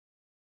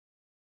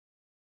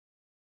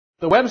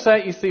The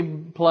website you see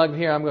plugged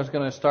here, I'm just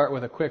going to start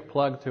with a quick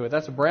plug to it.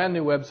 That's a brand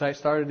new website,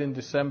 started in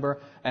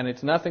December, and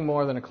it's nothing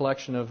more than a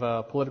collection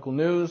of political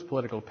news,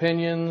 political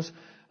opinions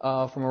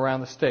from around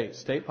the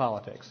state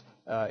politics.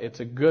 It's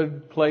a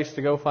good place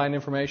to go find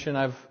information.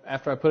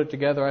 After I put it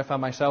together, I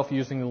found myself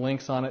using the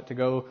links on it to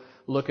go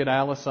look at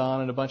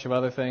Allison and a bunch of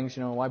other things.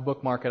 You know, why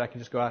bookmark it? I can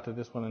just go out to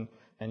this one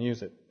and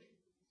use it.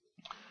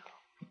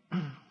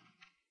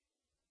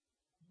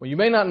 Well, you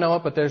may not know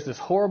it, but there's this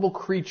horrible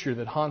creature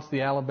that haunts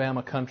the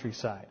Alabama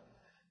countryside.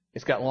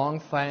 It's got long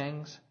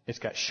fangs, it's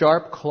got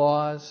sharp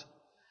claws,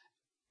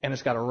 and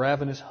it's got a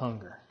ravenous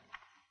hunger.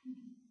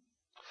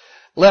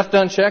 Left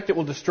unchecked, it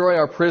will destroy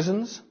our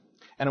prisons,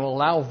 and it will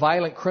allow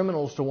violent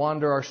criminals to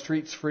wander our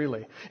streets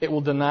freely. It will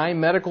deny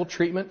medical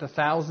treatment to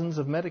thousands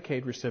of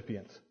Medicaid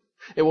recipients.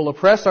 It will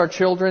oppress our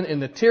children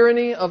in the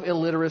tyranny of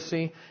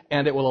illiteracy,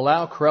 and it will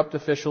allow corrupt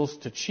officials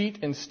to cheat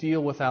and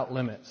steal without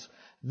limits.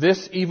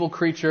 This evil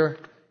creature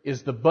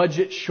is the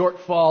budget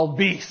shortfall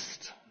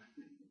beast.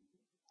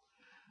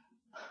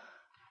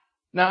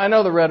 Now, I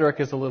know the rhetoric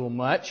is a little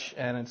much,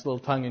 and it's a little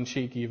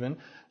tongue-in-cheek even,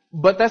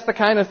 but that's the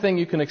kind of thing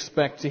you can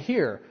expect to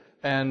hear.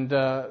 And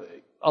a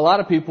lot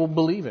of people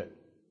believe it,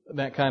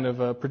 that kind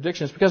of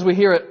predictions, because we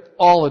hear it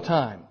all the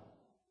time.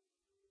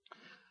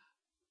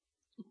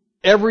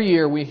 Every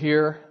year we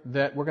hear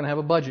that we're going to have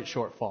a budget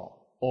shortfall,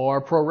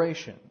 or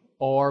proration,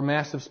 or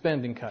massive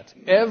spending cuts.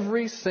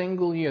 Every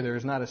single year, there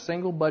is not a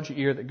single budget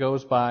year that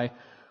goes by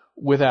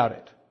without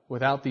it,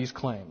 without these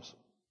claims.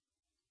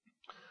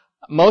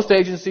 Most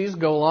agencies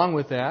go along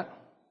with that.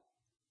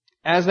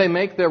 As they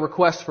make their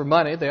requests for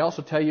money, they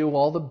also tell you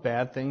all the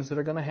bad things that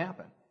are going to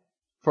happen.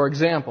 For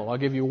example, I'll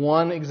give you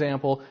one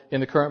example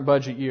in the current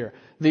budget year.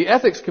 The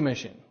Ethics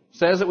Commission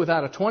says that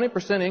without a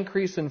 20%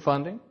 increase in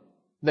funding,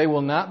 they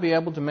will not be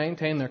able to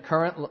maintain their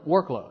current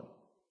workload.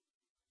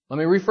 Let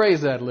me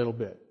rephrase that a little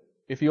bit.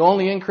 If you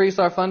only increase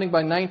our funding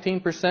by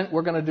 19%,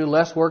 we're going to do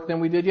less work than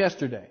we did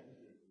yesterday.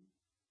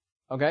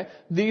 Okay?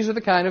 These are the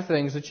kind of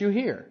things that you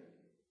hear.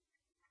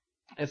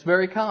 It's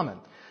very common.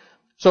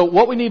 So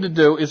what we need to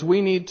do is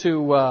we need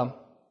to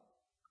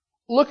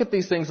look at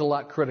these things a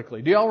lot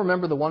critically. Do y'all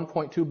remember the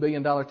 $1.2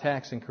 billion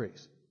tax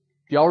increase?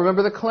 Do y'all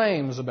remember the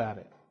claims about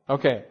it?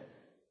 Okay.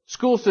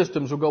 School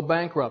systems would go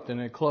bankrupt and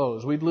they'd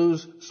close. We'd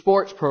lose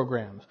sports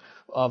programs.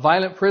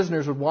 Violent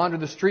prisoners would wander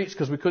the streets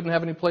because we couldn't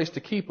have any place to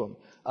keep them.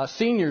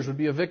 Seniors would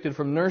be evicted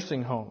from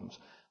nursing homes.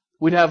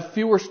 We'd have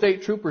fewer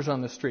state troopers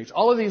on the streets.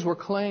 All of these were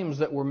claims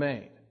that were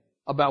made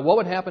about what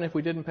would happen if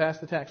we didn't pass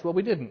the tax. Well,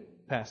 we didn't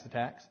pass the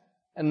tax,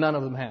 and none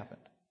of them happened.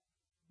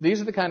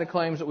 These are the kind of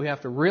claims that we have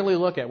to really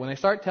look at. When they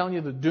start telling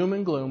you the doom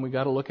and gloom, we've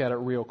got to look at it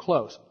real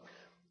close.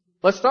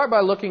 Let's start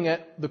by looking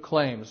at the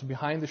claims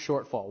behind the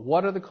shortfall.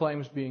 What are the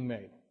claims being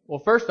made?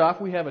 Well, first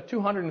off, we have a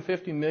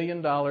 $250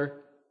 million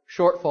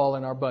shortfall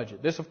in our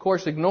budget. This, of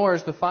course,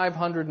 ignores the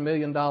 $500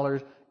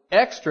 million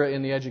extra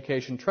in the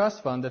Education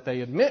Trust Fund that they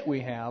admit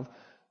we have.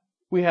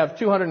 We have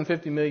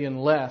 $250 million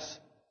less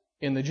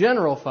in the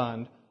general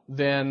fund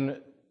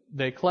than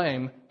they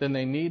claim than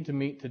they need to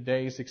meet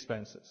today's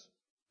expenses.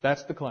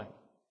 That's the claim.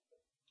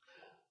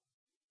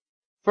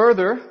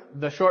 Further,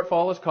 the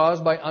shortfall is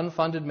caused by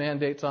unfunded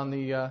mandates on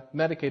the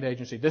Medicaid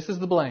agency. This is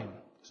the blame.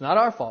 It's not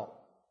our fault.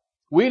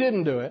 We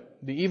didn't do it.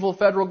 The evil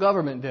federal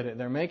government did it.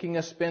 They're making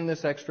us spend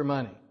this extra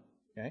money.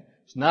 Okay?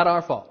 It's not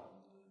our fault.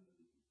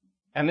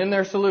 And then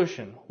their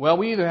solution. Well,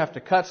 we either have to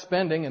cut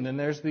spending, and then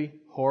there's the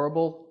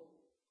horrible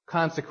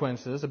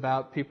consequences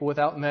about people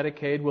without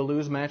Medicaid will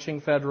lose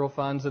matching federal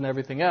funds and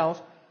everything else,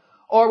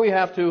 or we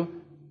have to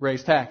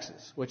raise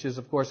taxes, which is,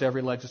 of course,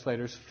 every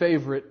legislator's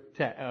favorite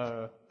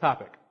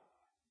topic.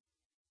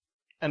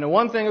 And the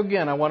one thing,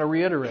 again, I want to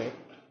reiterate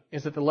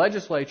is that the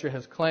legislature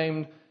has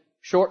claimed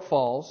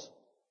shortfalls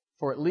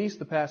for at least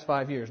the past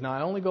 5 years. Now,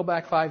 I only go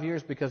back 5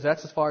 years because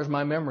that's as far as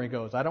my memory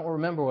goes. I don't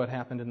remember what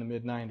happened in the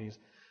mid-'90s.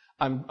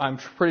 I'm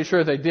pretty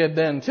sure they did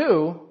then,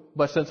 too,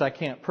 but since I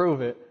can't prove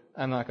it,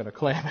 I'm not going to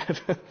claim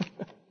it.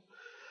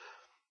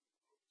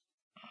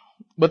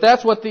 But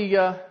that's what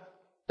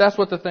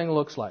the thing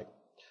looks like.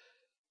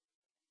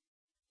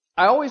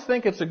 I always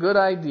think it's a good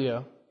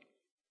idea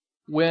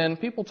when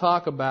people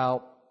talk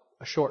about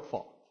a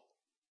shortfall.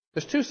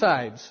 There's two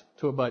sides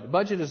to a budget.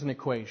 Budget is an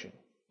equation.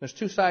 There's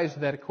two sides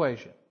to that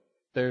equation.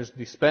 There's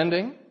the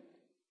spending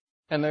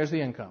and there's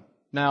the income.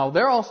 Now,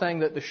 they're all saying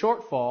that the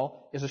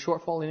shortfall is a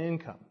shortfall in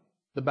income.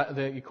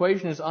 The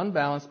equation is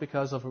unbalanced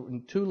because of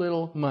too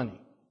little money.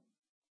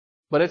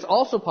 But it's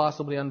also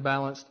possibly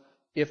unbalanced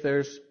if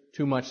there's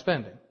too much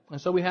spending.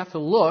 And so we have to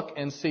look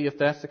and see if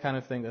that's the kind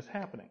of thing that's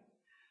happening.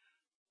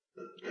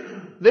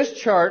 This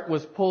chart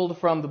was pulled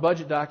from the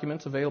budget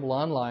documents available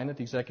online at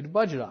the Executive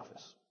Budget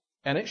Office.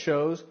 And it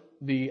shows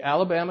the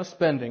Alabama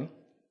spending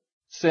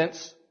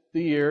since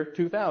the year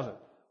 2000.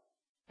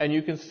 And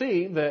you can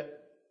see that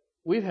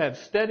we've had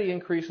steady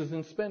increases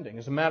in spending.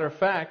 As a matter of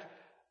fact,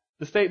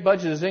 the state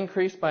budget has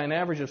increased by an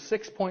average of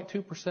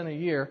 6.2% a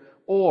year,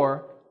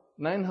 or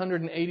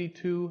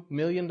 $982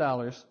 million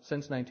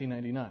since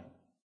 1999.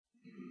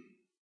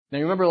 Now,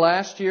 you remember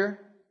last year,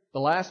 the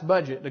last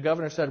budget, the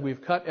governor said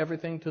we've cut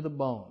everything to the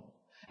bone.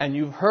 And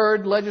you've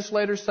heard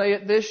legislators say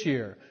it this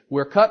year.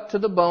 We're cut to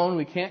the bone.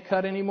 We can't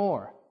cut any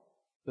more.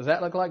 Does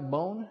that look like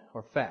bone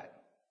or fat?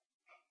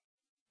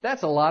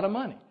 That's a lot of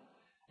money.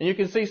 And you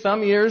can see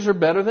some years are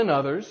better than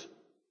others.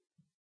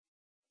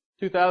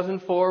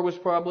 2004 was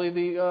probably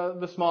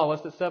the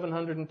smallest at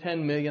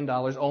 $710 million,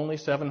 only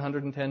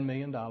 $710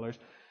 million.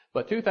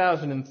 But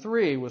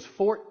 2003 was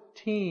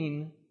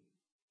 $1,400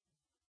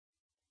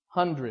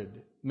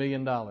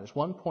 million,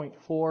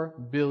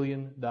 $1.4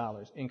 billion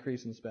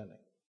increase in spending.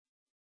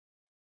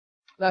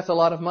 That's a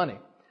lot of money.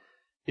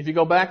 If you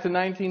go back to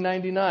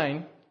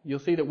 1999, you'll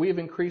see that we've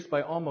increased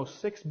by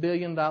almost $6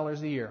 billion a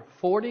year.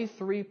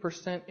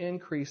 43%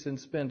 increase in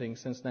spending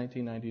since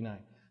 1999.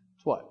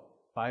 It's what,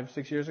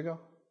 5-6 years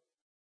ago?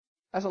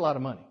 That's a lot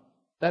of money.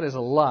 That is a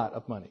lot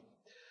of money.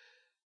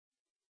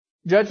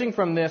 Judging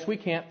from this, we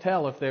can't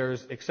tell if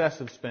there's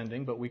excessive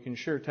spending, but we can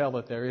sure tell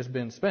that there has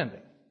been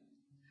spending.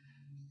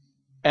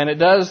 And it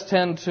does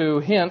tend to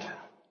hint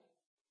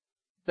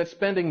that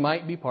spending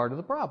might be part of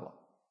the problem.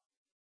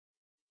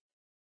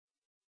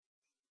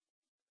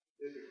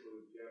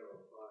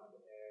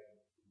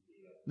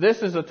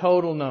 This is a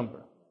total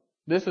number.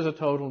 This is a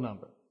total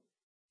number.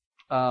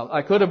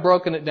 I could have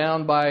broken it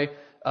down by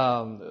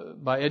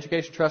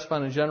Education Trust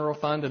Fund and General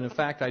Fund, and in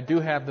fact, I do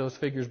have those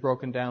figures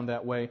broken down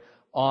that way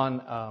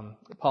on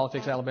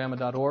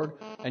politicsalabama.org,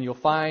 and you'll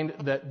find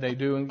that they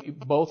do,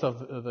 both of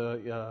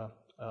the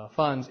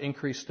funds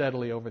increase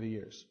steadily over the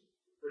years.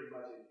 Pretty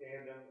much in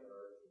tandem,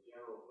 or the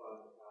general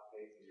fund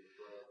outpacing its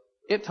growth?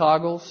 It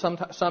toggles.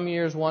 Some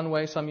years one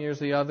way, some years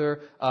the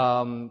other.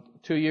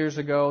 2 years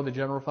ago, the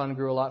general fund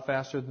grew a lot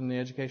faster than the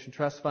Education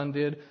Trust Fund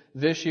did.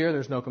 This year,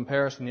 there's no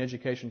comparison. The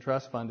Education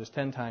Trust Fund is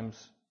 10 times,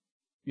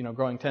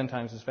 growing 10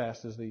 times as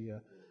fast as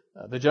the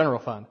general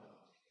fund.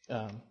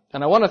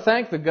 And I want to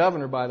thank the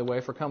governor, by the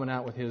way, for coming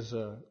out with his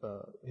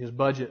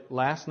budget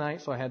last night,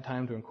 so I had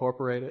time to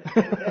incorporate it.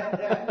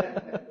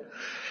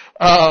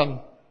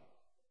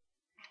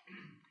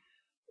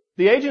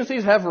 The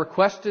agencies have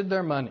requested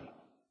their money.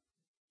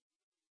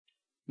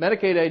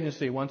 Medicaid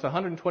agency wants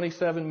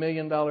 $127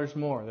 million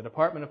more. The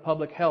Department of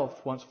Public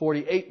Health wants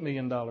 $48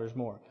 million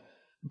more.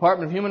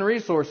 Department of Human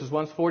Resources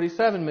wants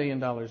 $47 million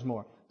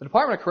more. The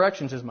Department of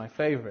Corrections is my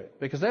favorite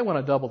because they want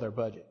to double their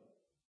budget.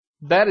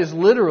 That is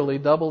literally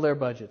double their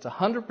budget. It's a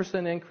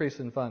 100% increase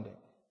in funding.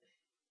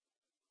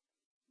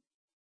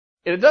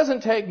 It doesn't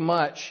take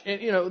much.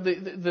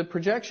 The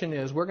projection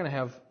is we're going to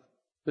have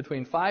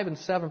between 5 and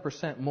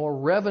 7% more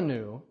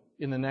revenue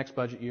in the next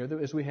budget year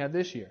as we had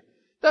this year.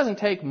 It doesn't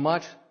take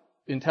much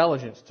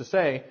intelligence to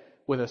say,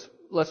 let's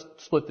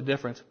split the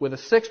difference. With a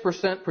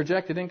 6%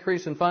 projected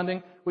increase in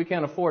funding, we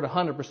can't afford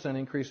 100%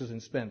 increases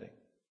in spending.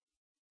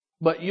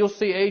 But you'll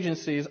see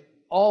agencies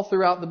all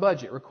throughout the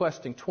budget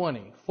requesting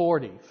 20,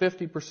 40,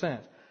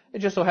 50%. It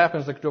just so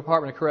happens the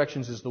Department of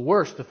Corrections is the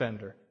worst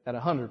offender at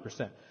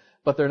 100%.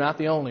 But they're not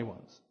the only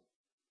ones.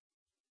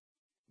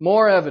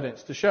 More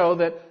evidence to show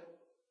that,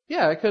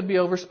 it could be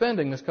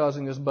overspending that's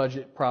causing this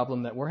budget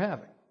problem that we're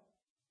having.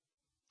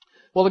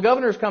 Well, the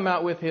governor's come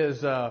out with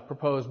his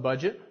proposed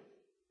budget,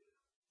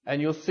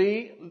 and you'll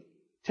see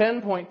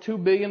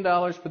 $10.2 billion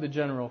for the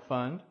general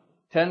fund,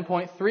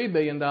 $10.3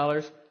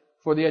 billion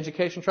for the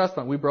Education Trust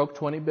Fund. We broke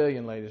 $20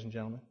 billion, ladies and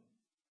gentlemen.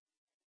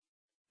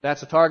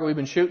 That's a target we've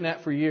been shooting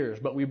at for years,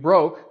 but we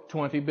broke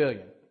 $20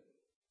 billion.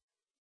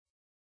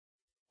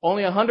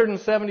 Only a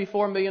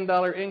 $174 million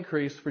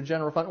increase for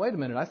general fund. Wait a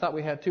minute, I thought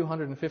we had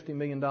 $250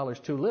 million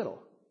too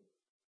little.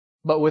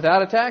 But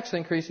without a tax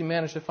increase, he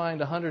managed to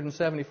find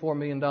 $174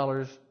 million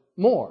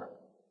more.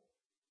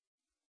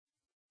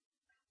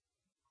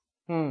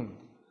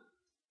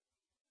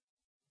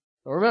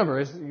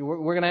 Remember,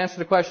 we're going to answer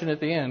the question at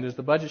the end. Is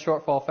the budget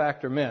shortfall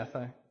fact or myth?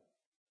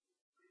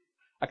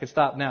 I could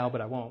stop now, but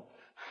I won't.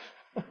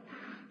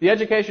 The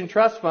Education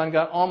Trust Fund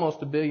got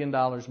almost $1 billion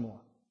more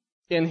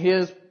in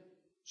his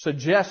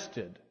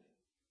suggested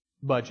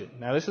budget.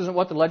 Now, this isn't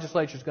what the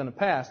legislature is going to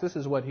pass. This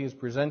is what he is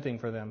presenting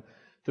for them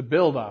to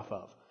build off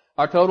of.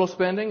 Our total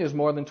spending is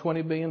more than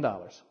 $20 billion.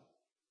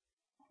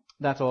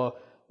 That's a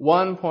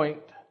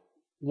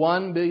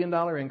 $1.1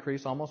 billion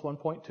increase, almost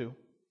 1.2.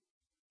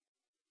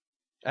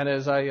 And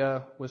as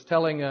I was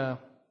telling Don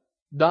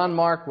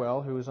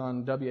Markwell, who was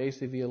on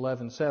WACV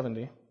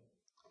 1170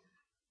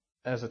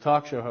 as a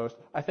talk show host,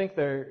 I think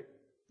the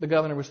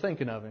governor was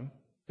thinking of him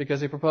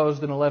because he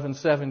proposed an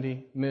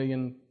 $1170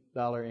 million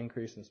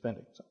increase in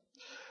spending. So.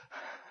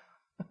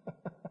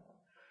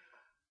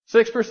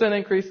 6%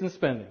 increase in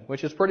spending,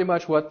 which is pretty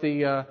much what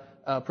the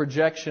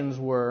projections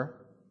were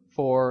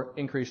for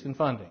increase in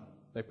funding.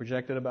 They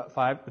projected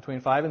about between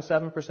 5 and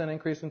 7%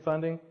 increase in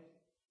funding.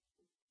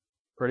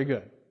 Pretty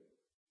good.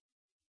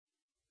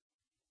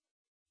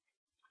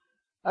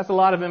 That's a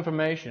lot of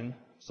information,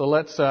 so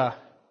let's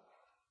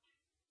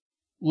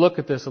look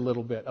at this a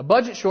little bit. A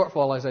budget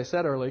shortfall, as I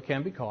said earlier,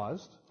 can be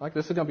caused. Like,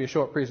 this is going to be a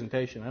short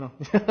presentation.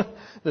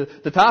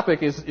 The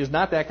topic is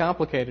not that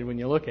complicated when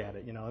you look at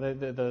it.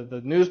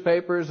 The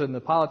newspapers and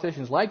the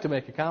politicians like to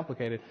make it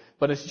complicated,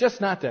 but it's just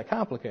not that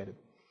complicated.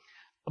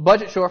 A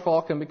budget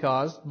shortfall can be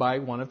caused by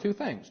one of two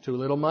things: too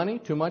little money,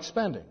 too much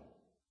spending.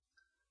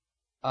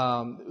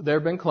 There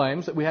have been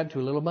claims that we had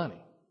too little money.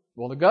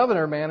 Well, the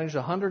governor managed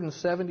a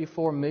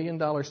 $174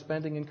 million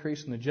spending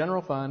increase in the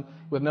general fund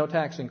with no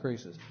tax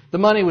increases. The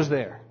money was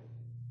there.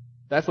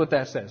 That's what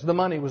that says. The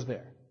money was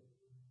there.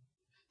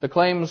 The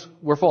claims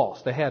were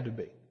false. They had to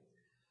be.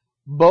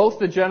 Both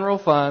the general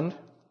fund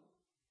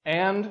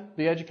and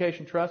the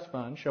education trust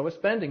fund show a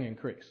spending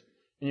increase.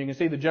 And you can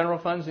see the general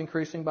fund is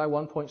increasing by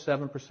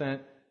 1.7%,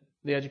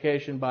 the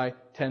education by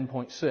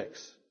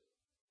 10.6%.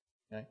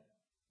 Okay?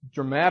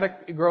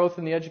 Dramatic growth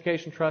in the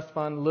education trust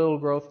fund, little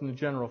growth in the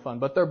general fund,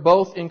 but they're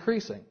both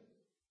increasing.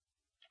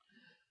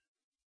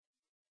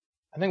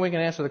 I think we can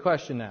answer the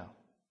question now.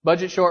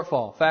 Budget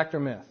shortfall, fact or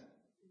myth?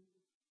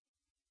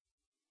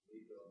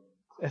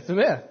 It's a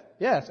myth.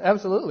 Yes,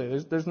 absolutely.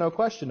 There's no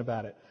question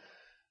about it.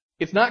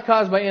 It's not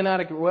caused by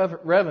inadequate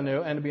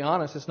revenue, and to be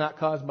honest, it's not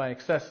caused by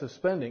excessive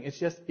spending. It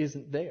just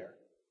isn't there.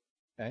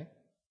 Okay?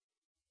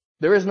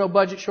 There is no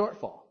budget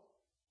shortfall.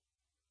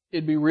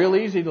 It'd be real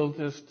easy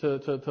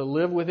to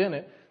live within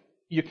it.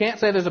 You can't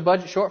say there's a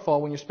budget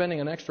shortfall when you're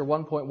spending an extra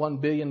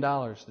 $1.1 billion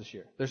this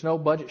year. There's no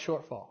budget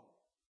shortfall.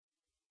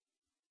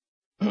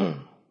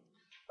 In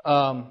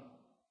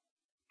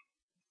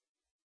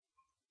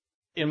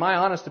my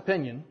honest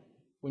opinion,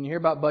 when you hear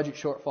about budget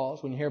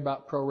shortfalls, when you hear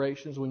about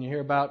prorations, when you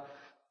hear about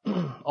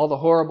all the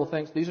horrible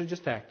things, these are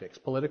just tactics,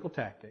 political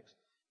tactics,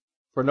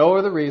 for no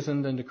other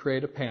reason than to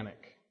create a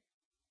panic,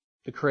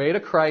 to create a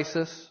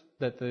crisis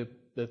that the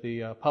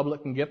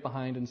public can get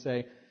behind and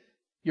say,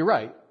 you're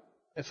right,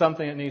 it's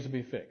something that needs to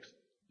be fixed,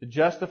 to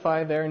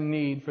justify their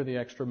need for the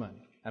extra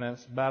money. And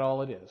that's about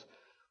all it is.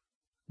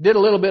 Did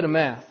a little bit of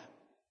math,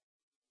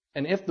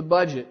 and if the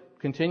budget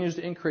continues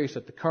to increase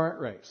at the current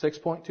rate,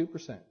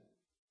 6.2%,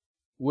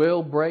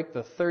 we'll break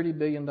the $30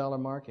 billion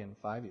mark in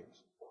 5 years.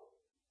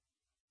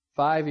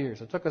 5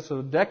 years. It took us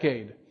a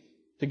decade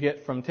to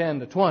get from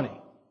 10 to 20.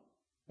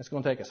 It's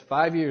going to take us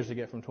 5 years to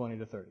get from 20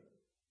 to 30.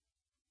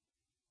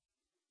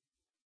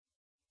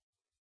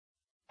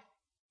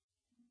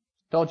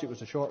 Told you it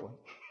was a short one.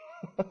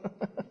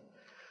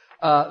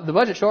 The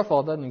budget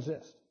shortfall doesn't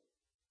exist.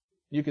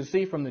 You can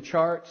see from the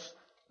charts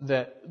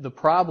that the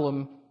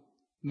problem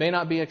may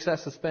not be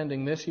excessive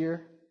spending this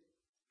year.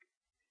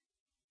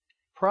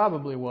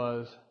 Probably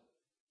was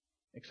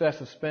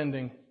excessive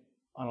spending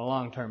on a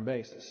long-term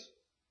basis.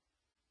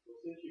 Well,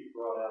 since you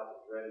brought out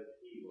the dreaded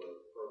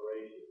keyword,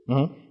 proration,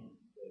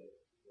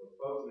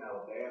 folks in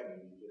Alabama,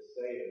 you just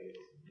say it,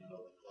 it's,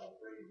 like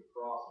bringing the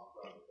cross in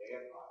front of the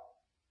vampire.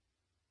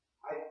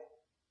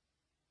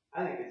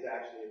 I think it's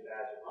actually a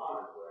badge of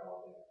honor for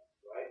Alabama,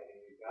 right?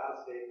 And we've got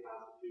a state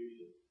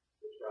constitution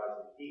that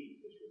tries to keep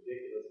this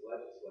ridiculous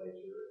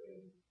legislature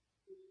and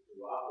this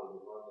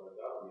duopoly that runs our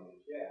government in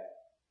check.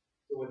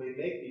 So when they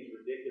make these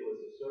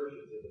ridiculous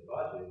assertions in the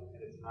budget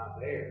and it's not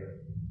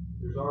there,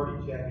 there's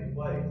already check in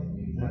place. I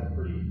mean, that's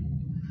pretty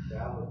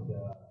valid.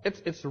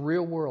 It's the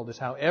real world.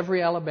 It's how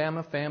every Alabama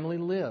family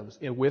lives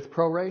with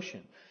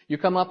proration. You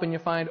come up and you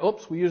find,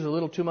 oops, we used a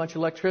little too much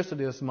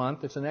electricity this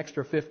month. It's an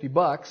extra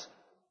 $50.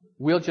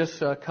 We'll just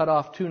cut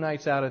off 2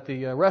 nights out at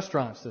the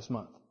restaurants this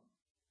month.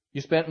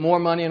 You spent more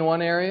money in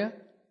one area.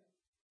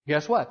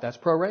 Guess what? That's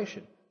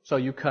proration. So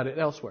you cut it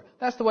elsewhere.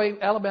 That's the way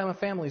Alabama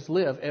families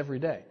live every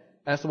day.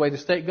 That's the way the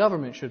state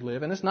government should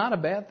live, and it's not a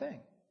bad thing.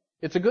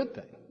 It's a good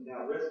thing.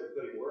 Now, risk of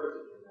putting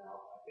words in your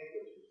mouth, I think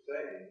what you're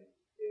saying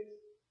is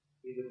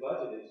the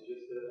budget is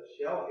just a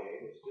shell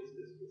game. It's just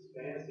this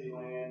fantasy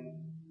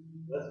land.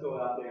 Let's go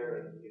out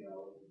there and,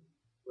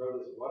 throw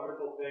this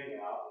wonderful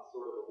thing out. It's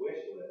sort of a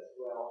wish list.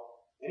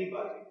 Well,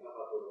 anybody can come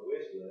up with a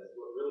wish list.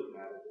 What really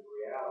matters is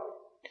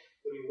reality.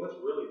 I mean, what's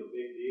really the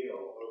big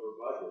deal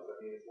over budgets? I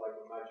mean, it's like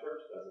when my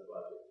church does a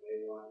budget.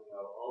 They want,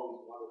 all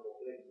these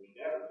wonderful things. We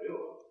never do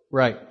them.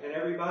 Right. And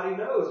everybody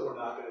knows we're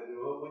not going to do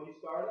them when you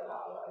start it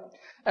out, right?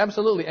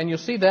 Absolutely. And you'll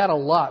see that a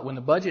lot. When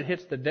the budget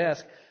hits the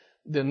desk,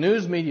 the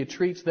news media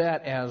treats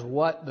that as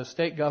what the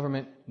state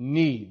government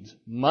needs,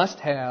 must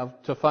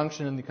have to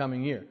function in the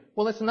coming year.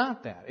 Well, it's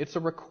not that. It's a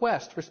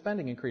request for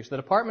spending increase. The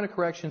Department of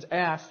Corrections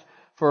asked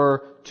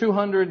for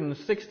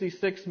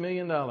 $266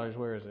 million.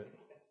 Where is it?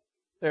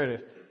 There it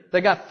is.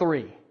 They got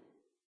 3.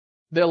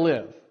 They'll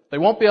live. They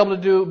won't be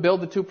able to build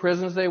the 2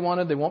 prisons they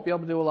wanted. They won't be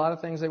able to do a lot of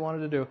things they wanted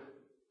to do.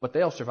 But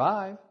they'll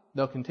survive.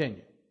 They'll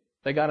continue.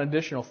 They got an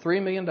additional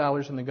 $3 million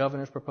in the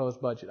governor's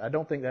proposed budget. I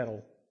don't think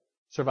that'll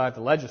survive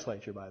the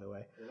legislature, by the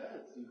way. Well, that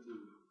would seem to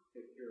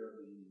take care of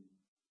the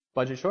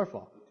budget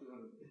shortfall. The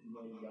 $250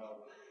 million.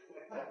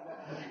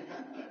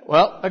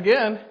 Well,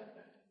 again,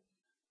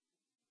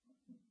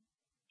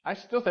 I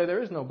still say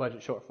there is no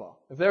budget shortfall.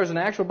 If there was an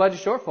actual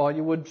budget shortfall,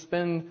 you would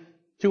spend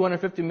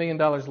 $250 million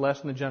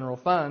less in the general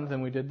fund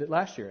than we did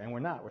last year. And we're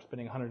not. We're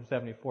spending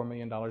 $174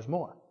 million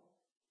more.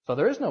 So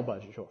there is no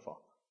budget shortfall.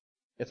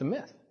 It's a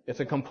myth. It's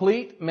a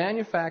complete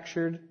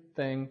manufactured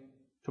thing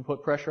to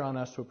put pressure on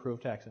us to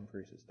approve tax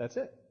increases. That's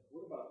it.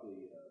 What about the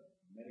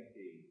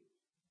Medicaid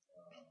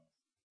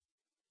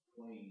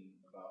claim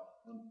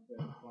about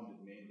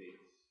unfunded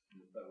mandates in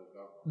the federal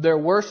government? There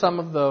were some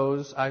of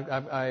those.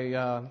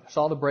 I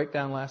saw the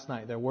breakdown last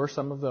night. There were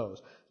some of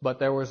those. But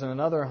there was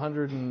another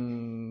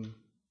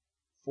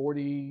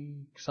 140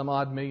 some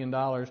odd $1 million,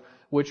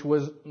 which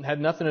had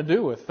nothing to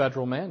do with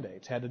federal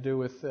mandates. Had to do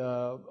with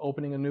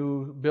opening a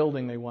new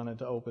building they wanted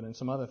to open and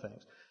some other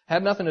things.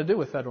 Had nothing to do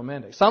with federal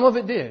mandates. Some of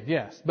it did,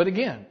 yes. But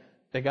again,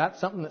 they got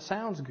something that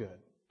sounds good.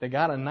 They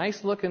got a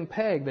nice looking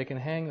peg they can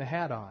hang the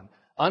hat on.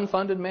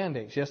 Unfunded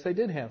mandates. Yes, they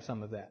did have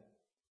some of that.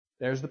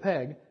 There's the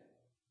peg.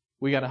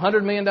 We got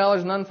 $100 million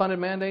in unfunded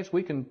mandates.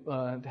 We can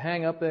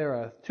hang up there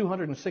a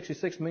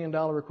 $266 million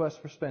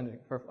request for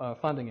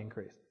funding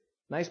increase.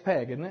 Nice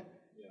peg, isn't it?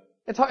 Yeah.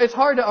 It's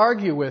hard to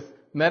argue with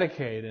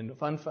Medicaid and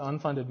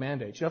unfunded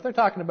mandates. If they're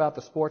talking about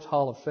the Sports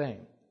Hall of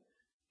Fame,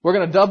 we're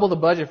going to double the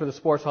budget for the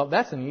Sports Hall.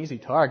 That's an easy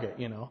target,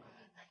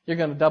 You're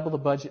going to double the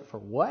budget for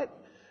what?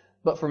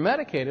 But for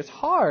Medicaid, it's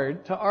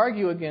hard to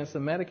argue against the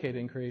Medicaid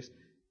increase.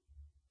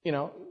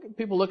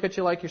 People look at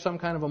you like you're some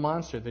kind of a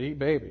monster that eat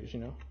babies,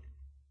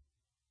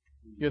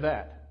 You're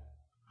that.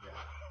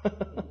 Yeah.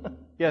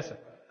 Yes, sir.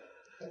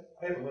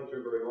 I haven't went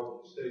through very long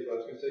at the state, but I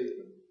was going to say,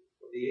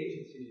 the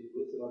agencies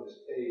listed on this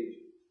page,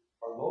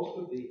 are most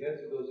of the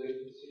heads of those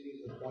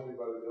agencies appointed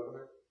by the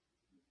governor?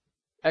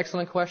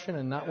 Excellent question,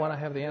 and not one I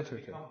have the answer to.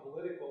 It's become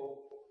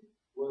political,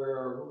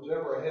 where who's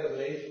ever head of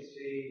an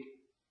agency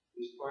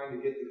is trying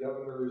to get the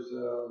governor's, I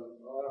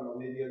don't know,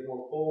 maybe a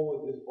more pull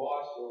with his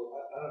boss, or I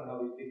don't know how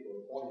these people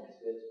are appointed.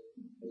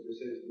 As they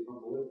say, it's become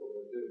political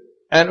there too.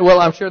 And,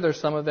 well, I'm sure there's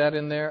some of that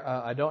in there.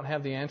 I don't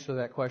have the answer to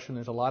that question.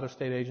 There's a lot of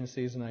state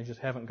agencies, and I just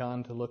haven't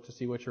gone to look to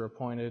see which are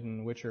appointed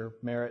and which are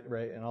merit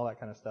rate and all that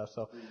kind of stuff.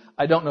 So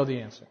I don't know the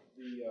answer.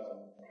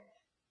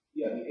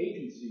 The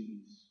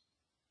agencies,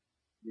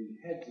 the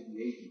heads of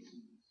the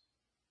agencies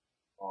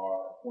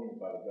are appointed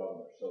by the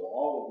governor. So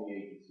all of the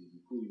agencies,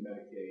 including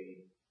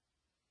Medicaid,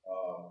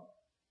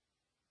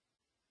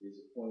 is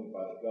appointed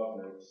by the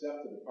governor,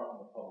 except the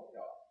Department of Public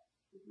Health.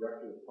 The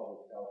Director of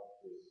Public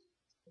Health is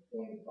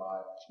appointed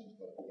by things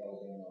like the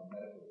Alabama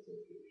Medical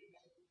Association.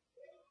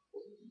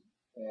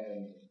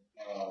 And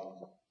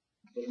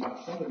but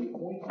not some of the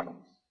appointees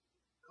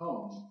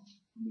come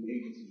from the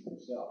agencies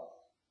themselves.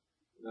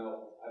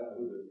 Now, I don't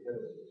know who the head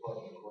of the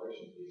Department of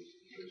Corrections is.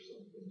 Is there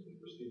something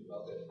interesting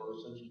about that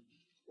person?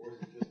 Or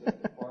is it just that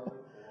department?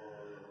 Or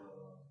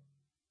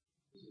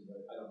is it,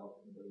 I don't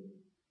know. Because,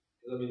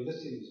 I mean,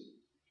 this seems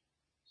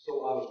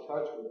so out of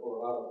touch with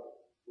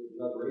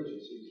other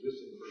agencies, this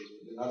increase,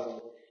 and I don't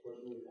know what's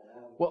really going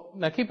on. Well,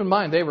 now keep in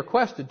mind, they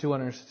requested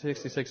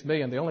 $266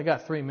 million. They only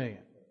got $3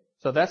 million.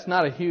 So that's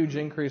not a huge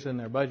increase in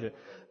their budget.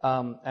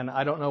 And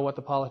I don't know what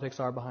the politics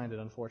are behind it,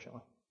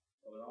 unfortunately.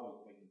 Well, they're always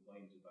making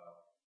claims about,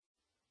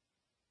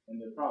 and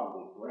they're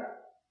probably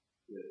correct,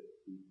 that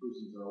the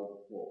prisons are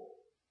overfull,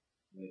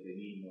 and that they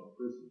need more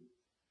prisons.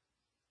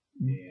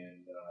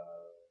 And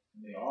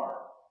they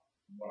are,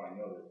 from what I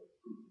know, they're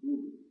pretty full.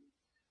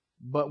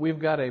 But we've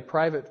got a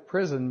private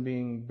prison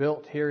being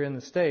built here in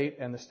the state,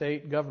 and the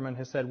state government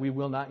has said we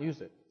will not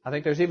use it. I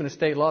think there's even a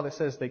state law that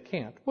says they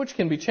can't, which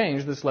can be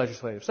changed this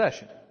legislative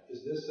session.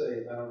 Is this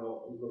I don't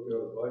know, if you look at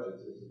other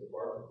budgets, is the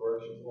Department of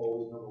Corrections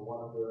always number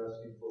one if they're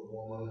asking for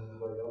more money than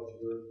anybody else?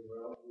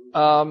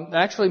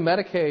 Actually,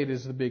 Medicaid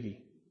is the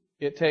biggie.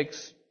 It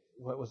takes,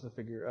 what was the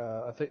figure?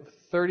 I think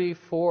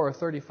 34 or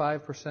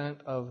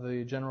 35% of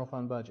the general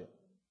fund budget.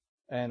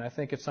 And I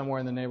think it's somewhere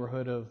in the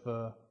neighborhood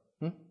of...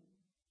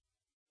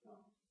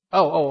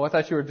 Oh, I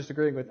thought you were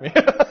disagreeing with me.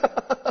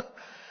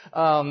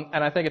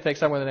 And I think it takes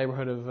somewhere in the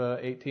neighborhood of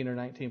 18 or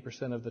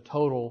 19% of the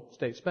total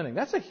state spending.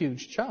 That's a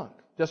huge chunk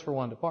just for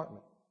one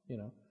department,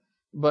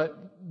 But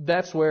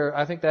that's where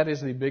I think that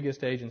is the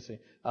biggest agency.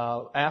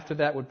 After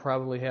that would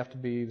probably have to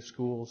be the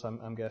schools,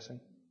 I'm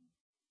guessing,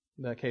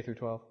 the K through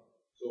 12.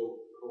 So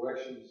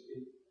corrections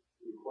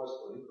request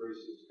for increase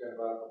is kind of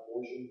out of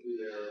proportion to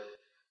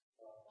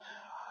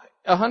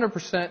their...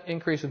 100%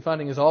 increase in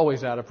funding is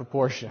always out of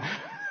proportion.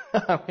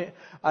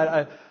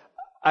 I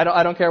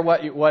don't care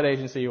what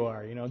agency you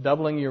are.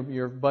 Doubling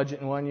your budget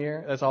in 1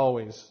 year, that's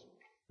always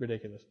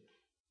ridiculous.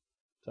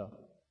 So,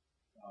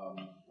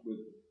 with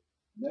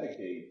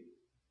Medicaid,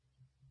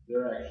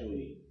 they're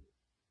actually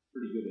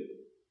pretty good at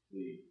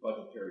the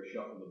budgetary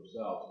shuffle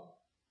themselves.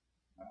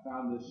 I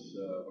found this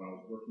when I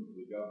was working for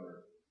the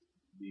governor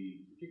to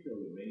be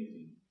particularly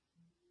amazing.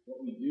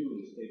 What we do in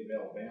the state of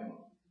Alabama,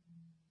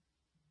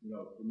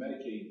 for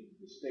Medicaid,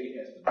 the state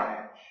has to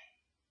match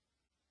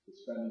the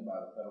spending by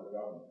the federal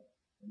government.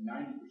 And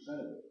 90%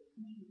 of it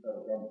comes from the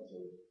federal government,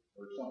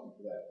 or something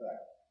to that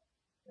effect.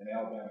 And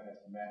Alabama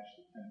has to match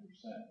the 10%.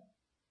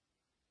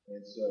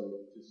 And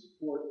so to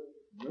support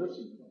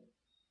nursing homes,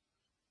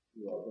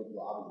 through our big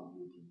lobbying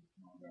group in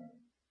Montgomery.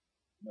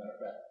 Matter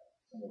of fact,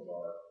 some of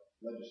our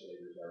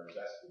legislators are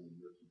investing in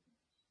nursing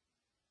homes.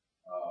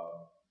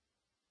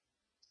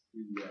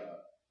 You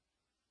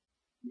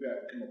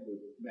have to come up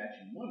with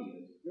matching money,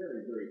 and it's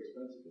very, very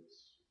expensive.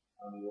 It's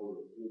on the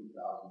order of $40,000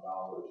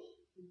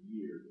 a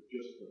year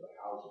just for the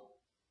housing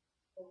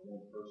of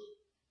one person.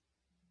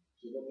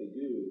 So what they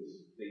do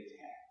is they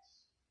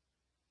tax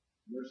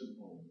nursing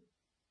home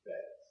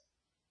beds.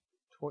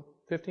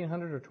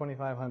 $1,500 or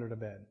 $2,500 a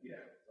bed. Yeah,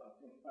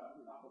 about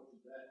 $2,500 a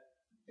bed.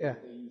 Yeah.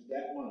 They use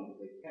that money that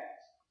they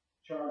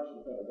charge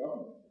the federal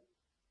government,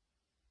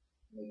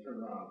 and they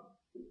turn around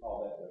and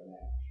call that their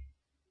match.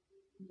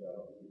 So,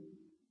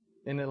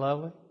 Isn't it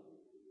lovely?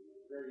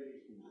 very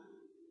interesting.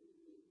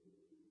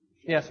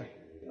 Yes, sir.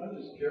 I'm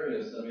just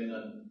curious, I mean,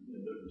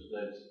 different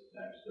states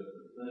tax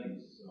different things,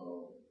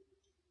 so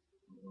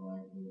when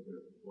I look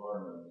at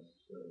Florida,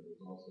 there's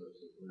all sorts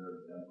of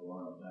weird ad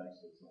valorem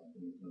taxes on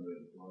things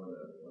coming in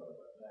Florida by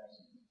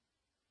taxing.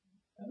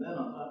 And then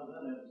on top of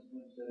that, I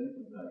have state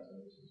income tax. I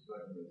was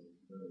suspecting it's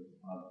a very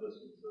odd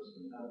fiscal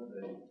system. How do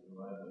they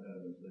arrive at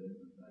having state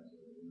income tax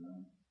every year?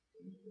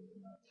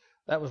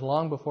 That was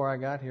long before I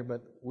got here,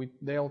 but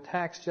they'll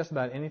tax just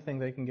about anything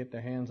they can get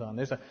their hands on.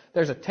 There's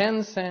a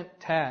 10-cent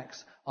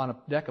tax on a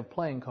deck of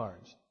playing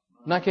cards.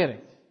 Not kidding.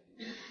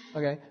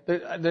 Okay,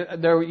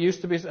 there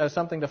used to be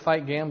something to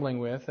fight gambling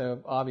with.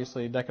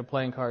 Obviously, a deck of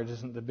playing cards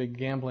isn't the big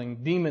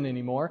gambling demon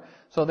anymore,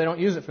 so they don't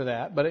use it for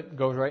that. But it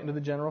goes right into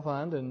the general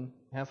fund and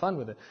have fun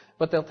with it.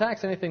 But they'll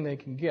tax anything they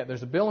can get.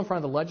 There's a bill in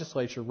front of the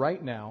legislature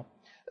right now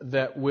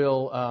that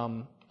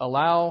will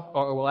allow,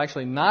 or will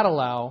actually not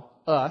allow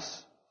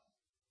us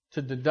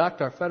to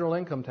deduct our federal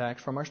income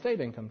tax from our state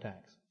income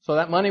tax. So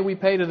that money we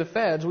pay to the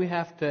feds, we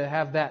have to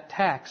have that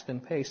taxed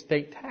and pay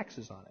state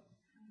taxes on it.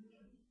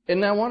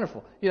 Isn't that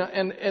wonderful?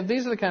 And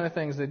these are the kind of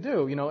things they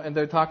do. And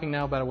they're talking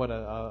now about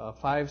a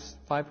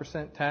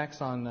 5% tax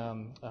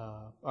on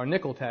or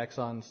nickel tax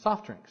on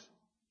soft drinks,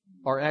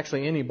 or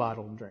actually any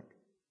bottled drink.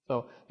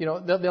 So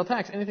they'll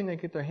tax anything they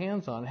get their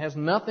hands on. It has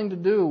nothing to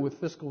do with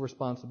fiscal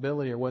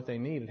responsibility or what they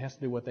need. It has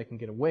to do with what they can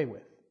get away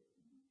with.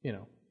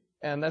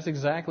 And that's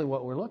exactly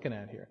what we're looking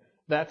at here.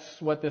 That's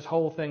what this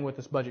whole thing with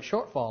this budget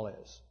shortfall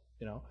is.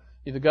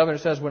 The governor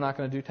says we're not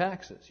going to do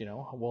taxes.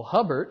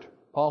 Well,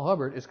 Paul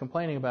Hubbard is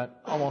complaining about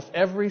almost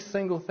every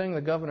single thing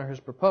the governor has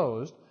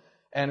proposed,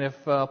 and if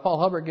Paul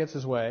Hubbard gets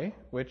his way,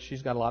 which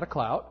he's got a lot of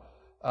clout,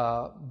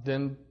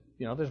 then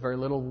there's very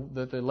little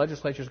that the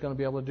legislature is going to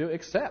be able to do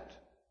except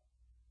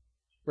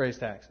raise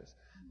taxes.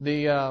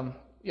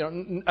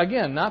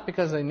 Again, not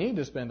because they need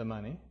to spend the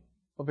money,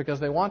 but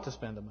because they want to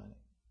spend the money.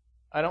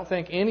 I don't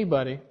think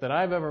anybody that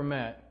I've ever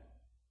met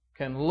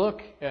can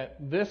look at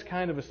this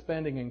kind of a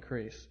spending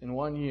increase in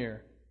 1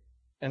 year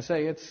and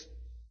say it's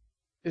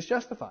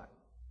justified.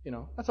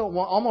 That's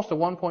almost a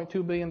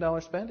 $1.2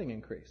 billion spending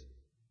increase.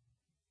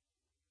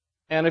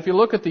 And if you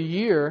look at the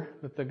year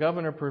that the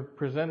governor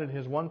presented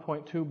his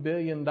 $1.2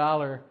 billion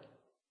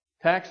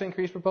tax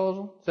increase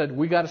proposal, said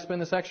we got to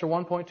spend this extra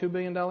 $1.2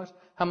 billion,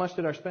 how much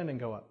did our spending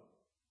go up?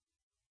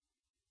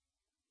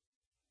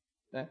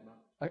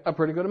 A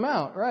pretty good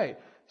amount, right.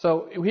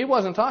 So he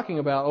wasn't talking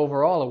about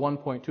overall a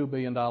 $1.2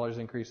 billion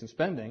increase in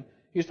spending.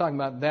 He was talking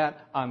about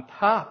that on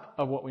top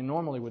of what we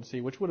normally would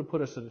see, which would have put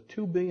us at a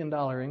 $2 billion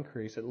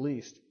increase at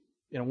least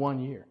in 1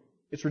 year.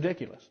 It's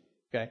ridiculous.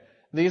 Okay?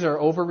 These are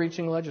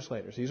overreaching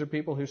legislators. These are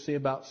people who see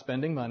about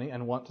spending money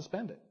and want to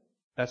spend it.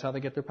 That's how they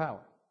get their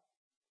power.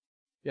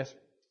 Yes, sir?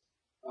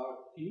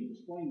 Can you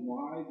explain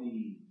why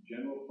the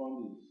general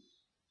fund is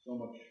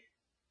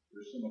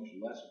there's so much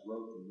less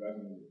growth in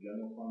revenue in the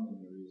general fund than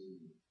there is in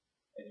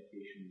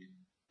education?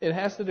 It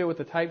has to do with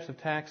the types of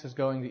taxes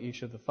going to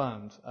each of the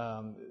funds.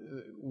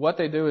 What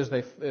they do is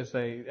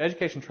they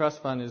education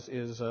trust fund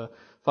is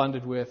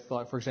funded with,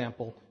 for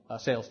example,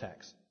 sales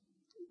tax,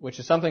 which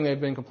is something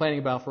they've been complaining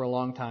about for a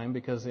long time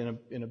because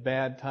in a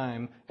bad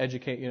time,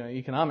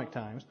 economic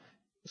times,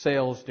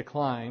 sales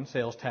decline,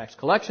 sales tax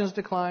collections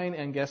decline,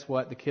 and guess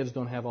what? The kids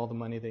don't have all the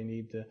money they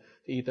need to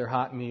eat their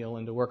hot meal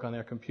and to work on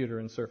their computer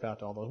and surf out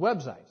to all those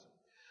websites.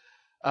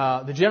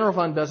 The general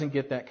fund doesn't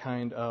get that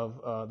kind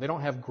of, they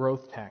don't have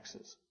growth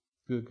taxes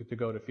to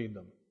go to feed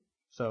them.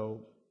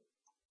 So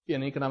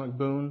an economic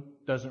boom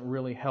doesn't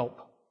really help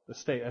the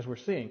state, as we're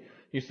seeing.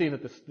 You see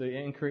that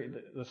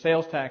the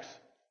sales tax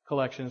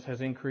collections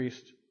has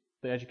increased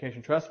the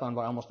education trust fund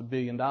by almost $1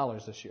 billion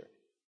this year.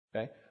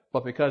 Okay?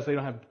 But because they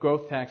don't have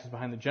growth taxes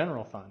behind the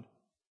general fund.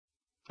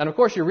 And of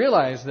course you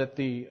realize that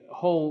the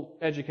whole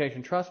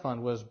education trust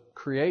fund was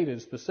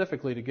created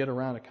specifically to get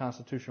around a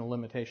constitutional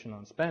limitation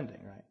on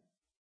spending, right?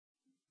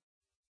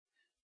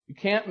 You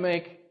can't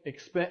make how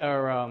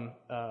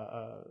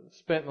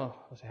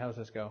does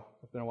this go?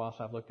 It's been a while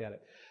since I've looked at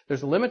it.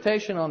 There's a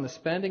limitation on the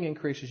spending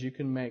increases you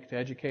can make to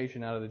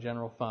education out of the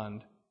general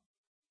fund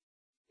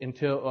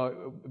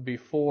until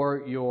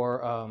before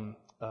your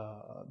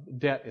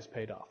debt is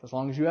paid off. As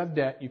long as you have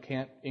debt, you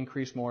can't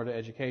increase more to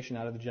education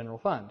out of the general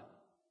fund.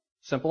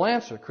 Simple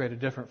answer: create a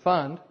different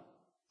fund,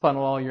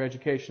 funnel all your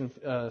education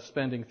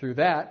spending through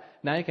that.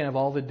 Now you can have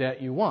all the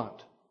debt you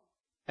want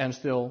and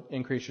still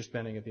increase your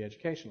spending at the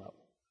education level.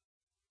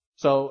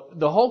 So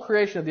the whole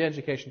creation of the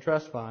Education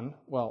Trust Fund,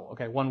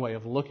 one way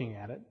of looking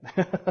at it,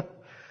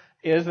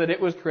 is that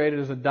it was created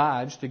as a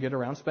dodge to get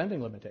around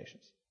spending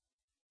limitations.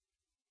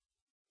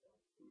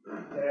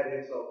 To add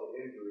insult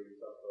to injury,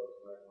 some folks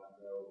might not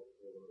know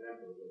or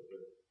remember, but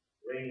the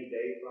rainy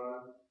day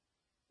fund,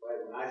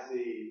 right? When I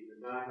see the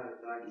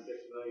 $996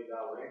 million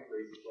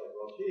increase, it's like,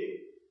 well,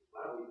 gee,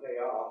 why don't we pay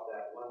off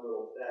that one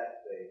little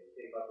debt they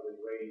came up with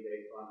a rainy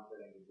day fund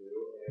thing to do,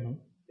 and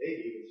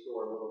maybe even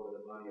store a little bit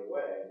of money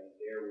away. I mean,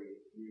 there we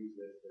use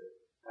this to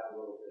have a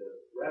little bit of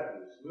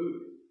revenue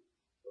smoothing.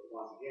 But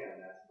once again,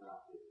 that's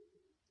not it.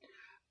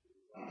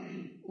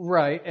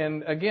 Right,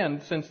 and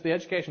again, since the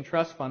Education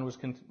Trust Fund was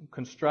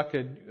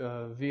constructed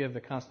via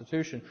the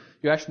Constitution,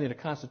 you actually need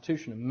a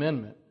Constitution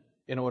amendment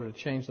in order to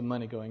change the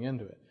money going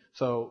into it.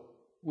 So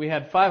we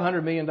had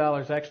 $500 million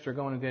extra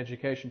going into the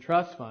Education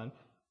Trust Fund.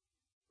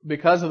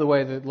 Because of the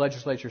way the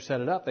legislature set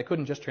it up, they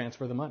couldn't just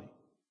transfer the money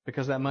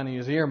because that money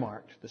is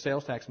earmarked. The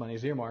sales tax money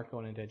is earmarked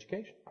going into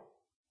education.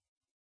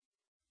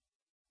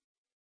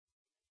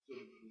 So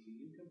is the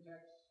income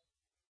tax,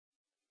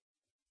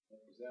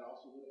 is that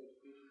also with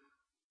education?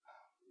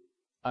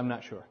 I'm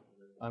not sure.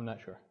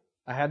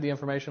 I had the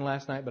information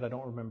last night, but I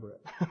don't remember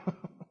it.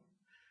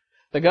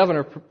 The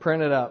governor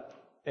printed up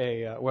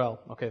the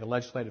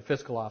legislative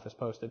fiscal office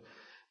posted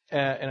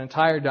an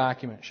entire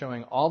document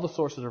showing all the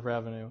sources of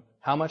revenue,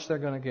 how much they're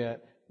going to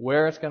get,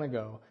 where it's going to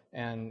go,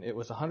 and it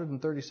was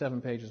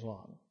 137 pages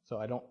long. So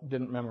I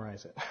didn't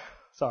memorize it.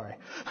 Sorry.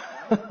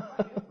 I have heard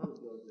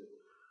though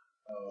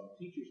that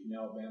teachers in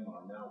Alabama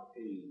are now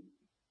paid,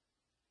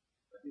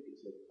 I think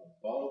it's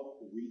above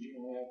the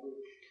regional average,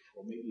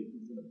 or maybe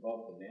even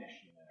above the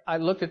national average. I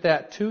looked at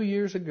that 2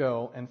 years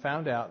ago and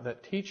found out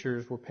that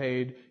teachers were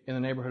paid in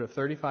the neighborhood of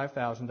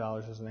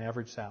 $35,000 as an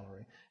average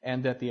salary,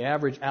 and that the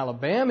average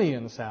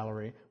Alabamian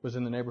salary was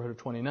in the neighborhood of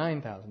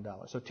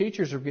 $29,000. So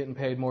teachers are getting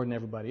paid more than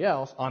everybody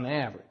else on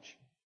average,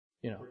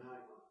 you know. For 9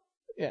 months.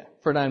 Yeah,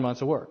 for 9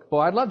 months of work.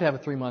 Well, I'd love to have a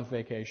 3-month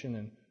vacation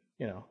and,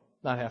 you know,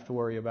 not have to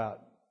worry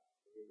about.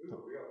 We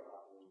were real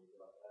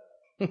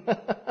about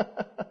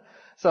that.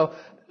 So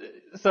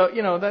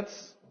you know,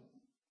 that's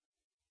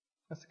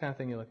the kind of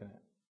thing you're looking at.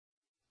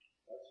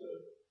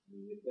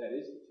 If that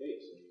is the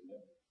case, it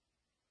would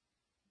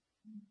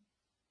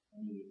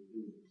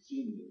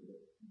seem that it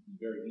would be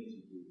very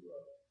easy to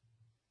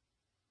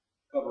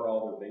cover all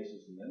their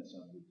bases and then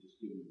some with just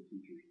giving the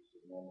teachers the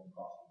normal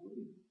cost of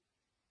living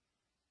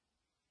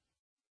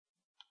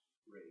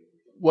rate.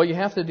 Well, you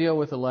have to deal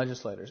with the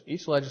legislators.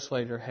 Each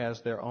legislator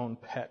has their own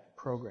pet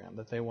program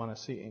that they want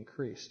to see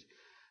increased.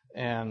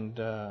 And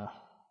there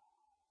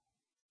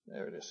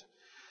it is.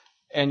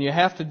 And you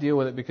have to deal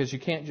with it because you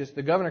can't just,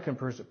 the governor can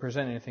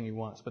present anything he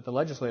wants, but the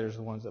legislators are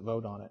the ones that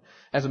vote on it.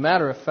 As a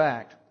matter of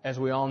fact, as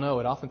we all know,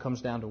 it often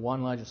comes down to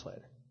one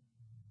legislator,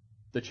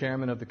 the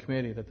chairman of the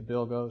committee that the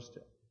bill goes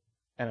to.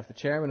 And if the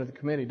chairman of the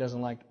committee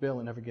doesn't like the bill,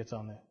 it never gets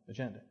on the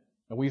agenda.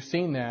 And we've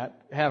seen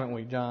that, haven't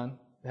we, John?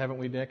 Haven't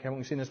we, Dick? Haven't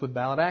we seen this with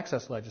ballot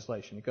access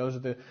legislation? It goes to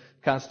the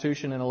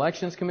Constitution and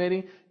Elections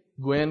Committee.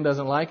 Gwen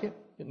doesn't like it.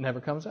 It never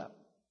comes up.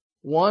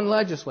 One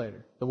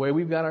legislator, the way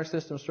we've got our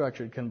system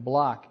structured, can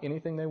block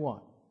anything they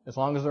want as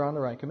long as they're on the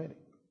right committee.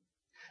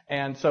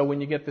 And so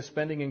when you get the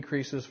spending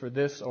increases for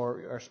this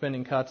or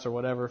spending cuts or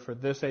whatever for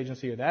this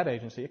agency or that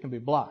agency, it can be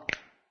blocked.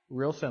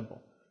 Real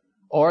simple.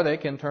 Or they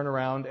can turn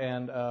around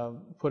and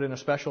put in a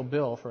special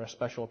bill for a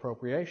special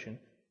appropriation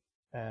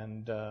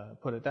and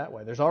put it that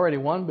way. There's already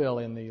one bill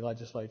in the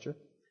legislature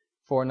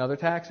for another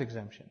tax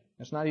exemption.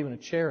 It's not even a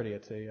charity,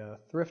 it's a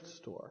thrift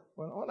store.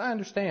 Well, I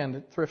understand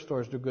that thrift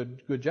stores do a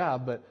good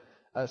job, but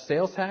a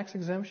sales tax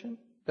exemption?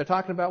 They're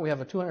talking about we have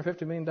a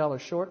 $250 million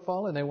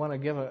shortfall and they want to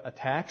give a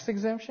tax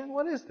exemption?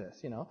 What is this?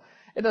 You know,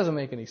 it doesn't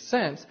make any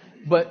sense,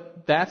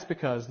 but that's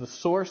because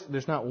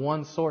there's not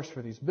one source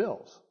for these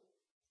bills.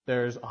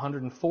 There's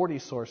 140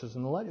 sources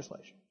in the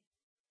legislation.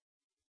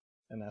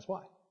 And that's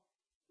why.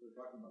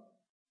 We're talking about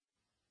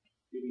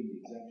giving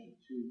the exemption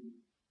to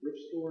thrift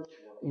stores?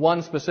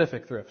 One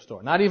specific thrift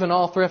store. Not even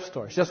all thrift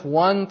stores, just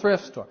one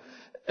thrift store.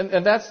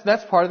 And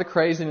that's part of the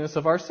craziness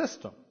of our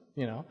system,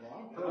 you know.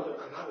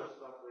 Another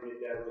stuff we did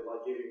that was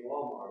like giving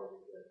Walmart an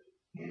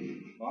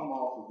exemption. I'm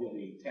all for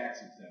giving tax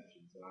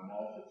exemptions, and I'm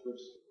all for thrift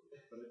stores.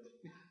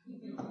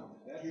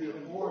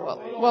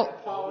 Well,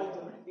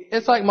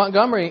 it's like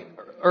Montgomery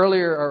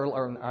earlier, or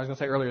I was going to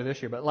say earlier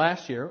this year, but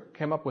last year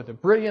came up with a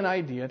brilliant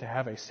idea to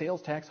have a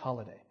sales tax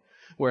holiday,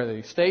 where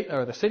the state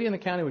or the city and the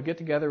county would get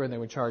together and they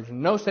would charge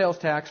no sales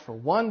tax for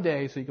one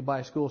day so you could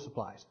buy school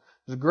supplies.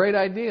 It was a great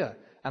idea.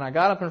 And I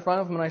got up in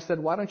front of them and I said,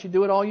 why don't you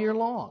do it all year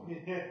long?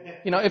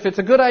 You know, if it's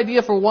a good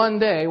idea for one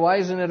day, why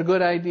isn't it a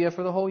good idea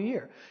for the whole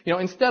year? You know,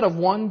 instead of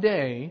one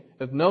day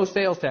of no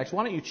sales tax,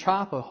 why don't you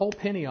chop a whole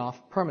penny off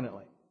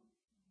permanently?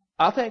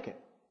 I'll take it.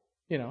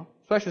 You know,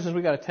 especially since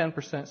we got a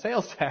 10%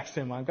 sales tax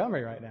in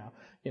Montgomery right now,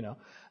 you know.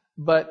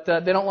 But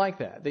they don't like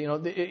that. You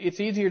know,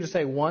 it's easier to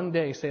say one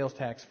day sales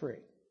tax free.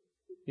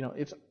 You know,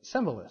 it's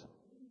symbolism.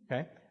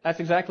 Okay? That's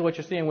exactly what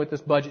you're seeing with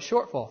this budget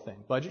shortfall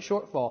thing. Budget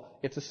shortfall,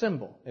 it's a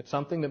symbol. It's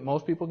something that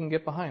most people can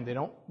get behind. They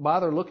don't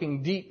bother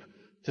looking deep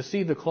to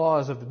see the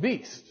claws of the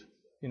beast.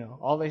 You know,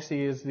 all they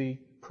see is the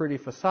pretty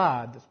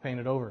facade that's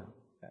painted over them.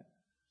 Okay?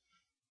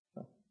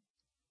 So.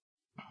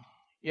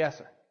 Yes,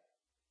 sir.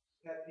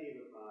 Pet peeve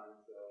of mine,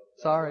 so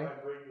that's Sorry. why I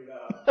bring it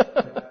up.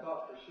 And I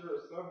thought for sure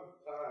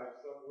sometime,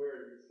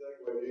 somewhere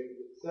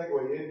you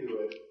segue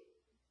into it,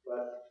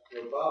 but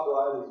Bob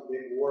Riley's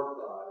big war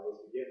cry was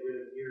to get rid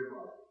of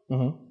earmarking.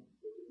 Mm-hmm.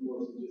 which of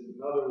course is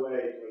just another way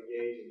to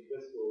engage in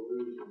fiscal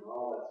illusion and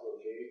all that sort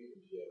of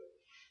gamesmanship.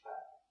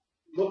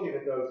 Looking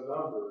at those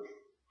numbers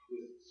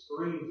just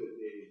screams at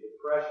me the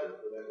pressure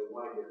for them to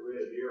want to get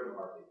rid of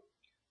earmarking.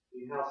 I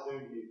mean, how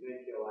soon do you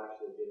think he'll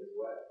actually get his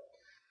way?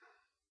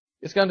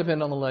 It's going to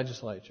depend on the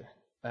legislature,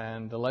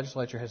 and the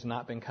legislature has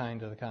not been kind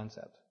to the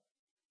concept.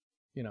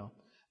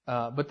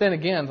 But then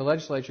again, the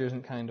legislature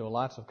isn't kind to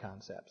lots of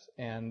concepts,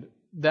 and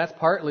that's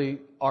partly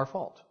our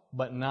fault,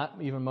 but not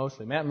even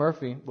mostly. Matt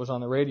Murphy was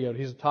on the radio.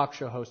 He's a talk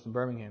show host in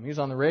Birmingham. He was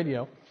on the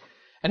radio,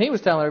 and he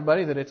was telling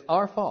everybody that it's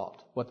our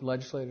fault what the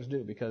legislators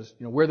do because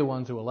we're the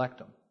ones who elect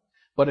them.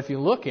 But if you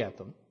look at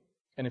them,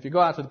 and if you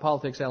go out to the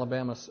Politics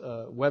Alabama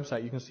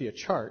website, you can see a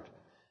chart.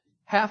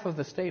 Half of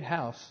the state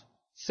house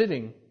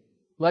sitting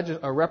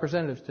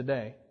representatives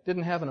today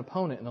didn't have an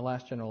opponent in the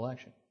last general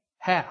election.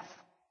 Half.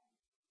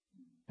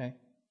 Okay?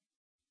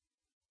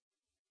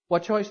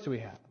 What choice do we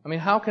have? I mean,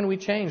 how can we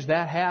change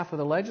that half of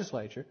the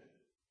legislature?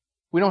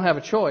 We don't have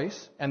a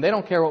choice, and they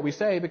don't care what we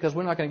say because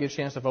we're not going to get a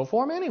chance to vote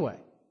for them anyway.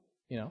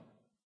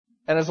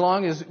 And as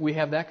long as we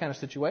have that kind of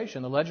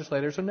situation, the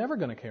legislators are never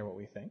going to care what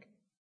we think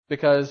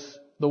because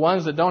the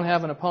ones that don't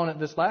have an opponent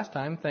this last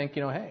time think,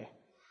 hey,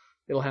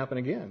 it'll happen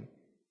again.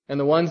 And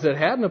the ones that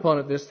had an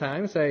opponent this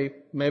time say,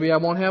 maybe I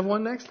won't have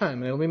one next time,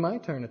 and it'll be my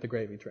turn at the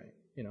gravy train.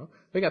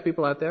 We got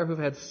people out there who've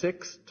had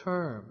 6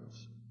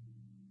 terms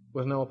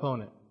with no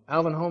opponent.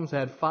 Alvin Holmes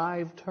had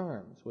 5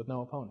 terms with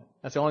no opponent.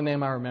 That's the only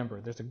name I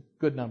remember. There's a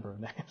good number of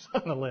names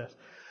on the list.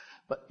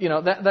 But,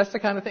 that's the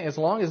kind of thing. As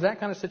long as that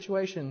kind of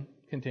situation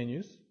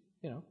continues,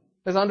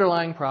 there's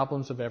underlying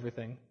problems of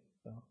everything.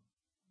 So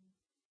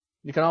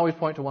you can always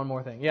point to one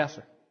more thing. Yes,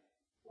 sir.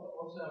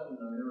 What's happened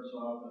every so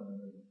often,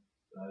 and it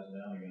dies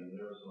down again,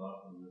 every so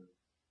often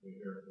we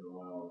hear for a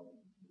while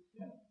you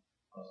can't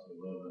possibly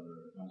live under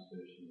a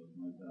constitution with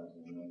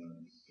 9,000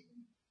 amendments.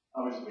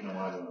 Obviously, we know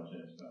why they want to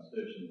change the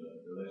Constitution, but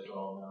are they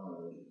solved now,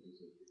 or is it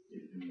just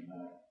keep coming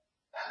back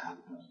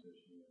to the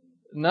Constitution?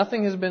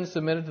 Nothing has been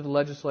submitted to the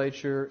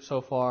legislature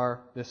so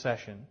far this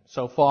session,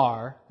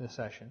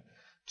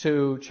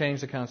 to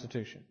change the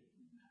Constitution.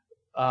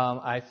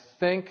 I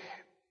think,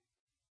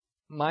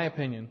 my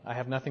opinion, I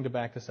have nothing to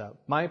back this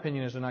up. My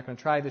opinion is they're not going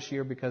to try this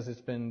year because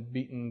it's been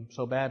beaten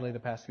so badly the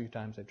past few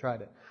times they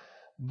tried it.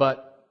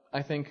 But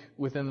I think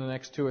within the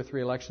next 2 or 3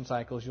 election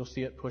cycles, you'll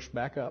see it pushed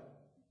back up.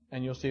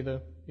 And you'll see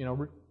the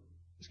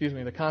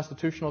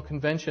Constitutional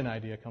Convention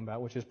idea come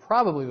out, which is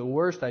probably the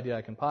worst idea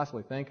I can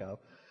possibly think of.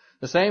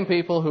 The same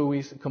people who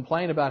we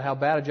complain about how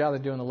bad a job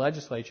they do in the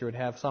legislature would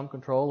have some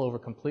control over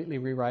completely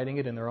rewriting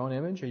it in their own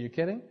image. Are you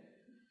kidding?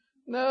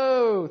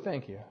 No,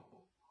 thank you.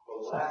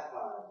 Well, last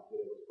time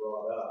that it was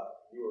brought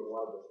up, you were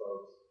one of the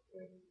folks,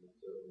 and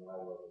certainly I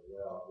was as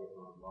well, getting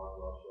on the Mark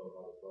show and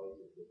other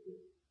places, that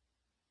just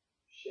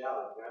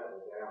shouted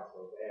Venable down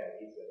so bad,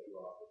 he said he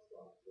lost his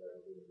son there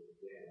and doing it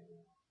again.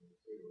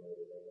 Sooner or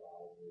later they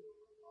got it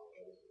and all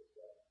that other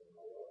stuff.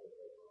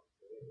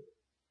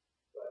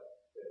 But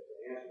to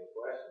answer the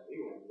question,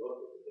 we went and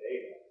looked at the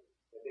data.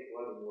 I think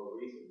one of the more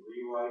recent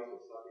rewrites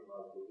was something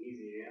like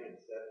Louisiana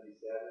in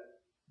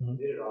 77.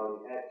 It had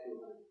already had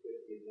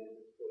 250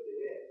 amendments put to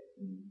it.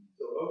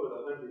 So over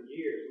the 100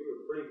 years, we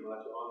were pretty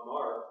much on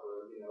mark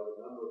for the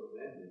number of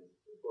amendments.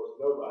 Of course,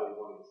 nobody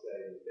wanted to say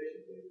an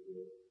efficient thing to do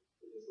it.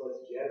 Just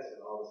let's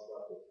jettison all the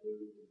stuff that's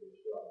moved and been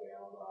struck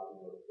down by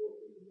the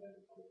 14th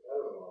Amendment on the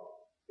federal law.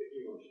 If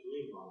you want to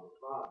streamline it,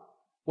 fine.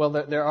 Well,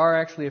 there are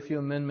actually a few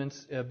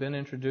amendments have been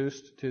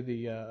introduced to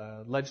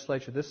the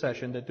legislature this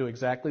session that do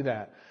exactly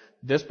that.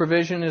 This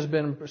provision has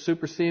been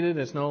superseded.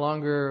 It's no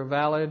longer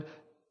valid.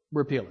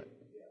 Repeal it.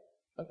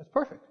 That's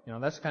perfect.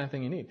 That's the kind of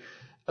thing you need.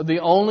 The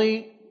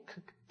only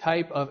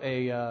type of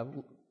a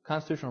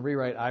constitutional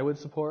rewrite I would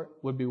support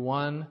would be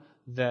one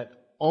that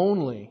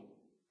only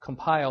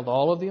compiled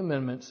all of the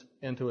amendments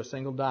into a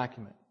single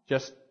document.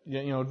 Just,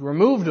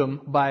 removed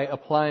them by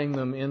applying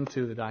them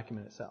into the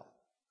document itself.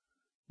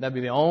 That'd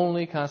be the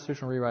only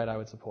constitutional rewrite I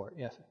would support.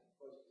 Yes, sir.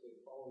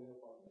 Following up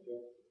on the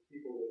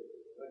people that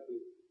are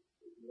elected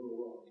with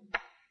no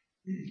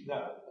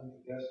not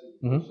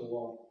uncontested for so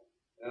long.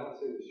 And I don't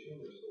say this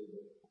humorously,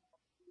 but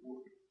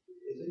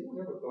has anyone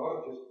ever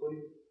thought of just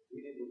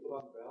being able to put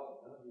on the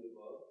ballot none of the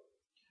above?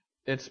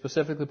 It's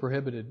specifically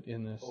prohibited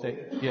in the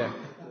state. Yeah.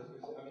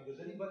 I mean,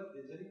 does anywhere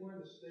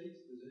in the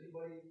states,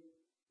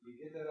 you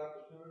get that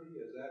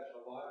opportunity? Is that a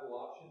viable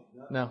option?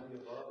 None of the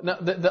above?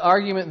 No, the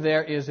argument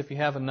there is if you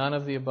have a none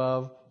of the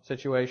above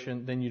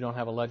situation, then you don't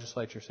have a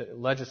legislator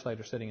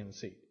sitting in the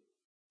seat.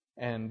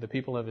 And the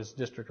people of his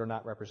district are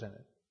not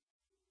represented.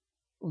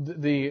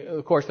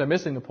 Of course, they're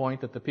missing the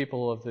point that the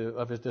people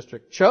of his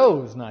district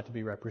chose not to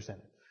be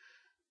represented.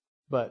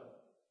 But,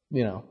 I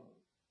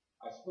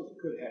suppose it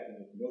could happen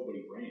if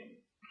nobody ran.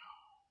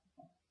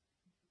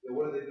 Yeah,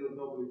 what do they do if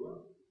nobody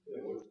runs?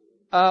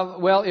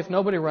 Well, if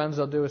nobody runs,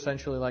 they'll do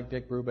essentially like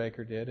Dick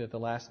Brubaker did. At the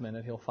last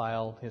minute, he'll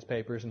file his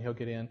papers and he'll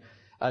get in.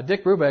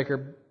 Dick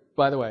Brubaker,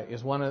 by the way,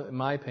 is in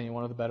my opinion,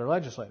 one of the better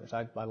legislators.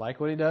 I like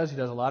what he does. He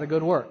does a lot of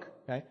good work.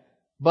 Okay,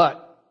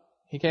 but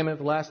He came in at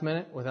the last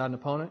minute without an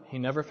opponent. He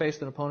never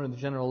faced an opponent in the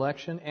general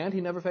election, and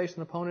he never faced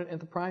an opponent in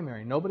the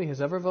primary. Nobody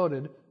has ever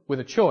voted with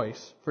a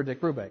choice for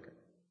Dick Brubaker.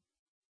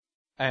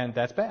 And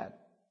that's bad.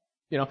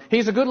 You know,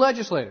 he's a good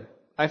legislator.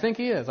 I think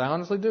he is. I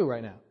honestly do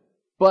right now.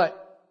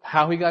 But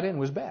how he got in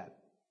was bad.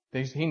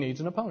 He needs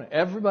an opponent.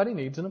 Everybody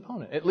needs an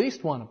opponent. At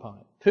least one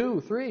opponent.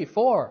 2, 3,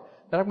 4.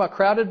 They're talking about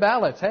crowded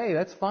ballots. Hey,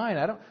 that's fine.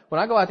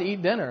 When I go out to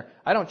eat dinner,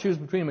 I don't choose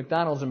between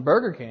McDonald's and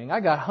Burger King. I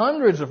got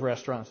hundreds of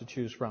restaurants to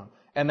choose from.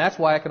 And that's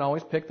why I can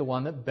always pick the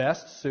one that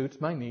best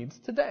suits my needs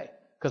today.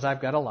 Because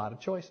I've got a lot of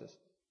choices.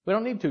 We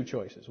don't need 2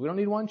 choices. We don't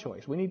need 1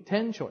 choice. We need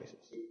 10 choices.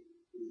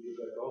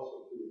 Also,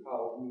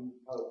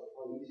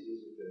 how easy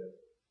is it to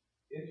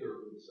enter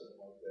into something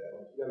like that?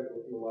 Like, you got to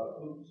go through a lot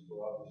of hoops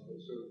for obviously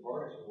certain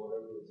parties or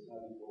whatever. It's not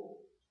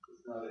equal.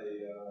 It's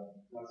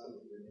not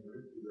something that you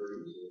can do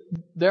very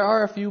easily. There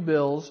are a few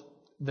bills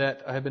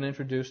that have been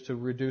introduced to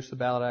reduce the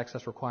ballot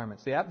access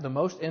requirements. The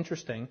most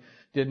interesting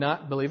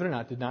believe it or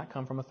not, did not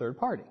come from a third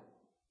party.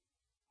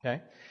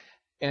 Okay?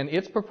 And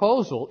its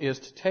proposal is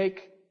to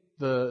take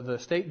the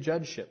state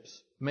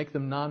judgeships, make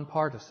them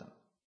nonpartisan.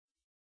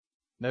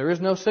 There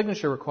is no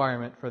signature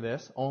requirement for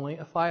this, only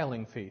a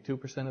filing fee,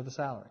 2% of the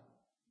salary.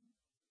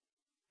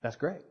 That's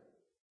great.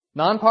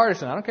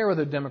 Nonpartisan. I don't care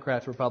whether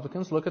Democrats or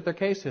Republicans. Look at their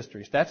case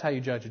histories. That's how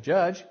you judge a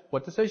judge.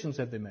 What decisions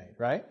have they made,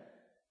 right?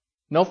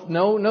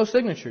 No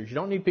signatures. You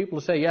don't need people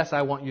to say, yes,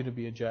 I want you to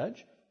be a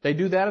judge. They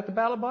do that at the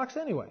ballot box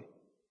anyway.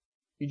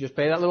 You just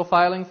pay that little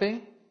filing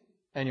fee,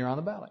 and you're on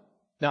the ballot.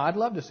 Now, I'd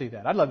love to see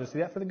that. I'd love to see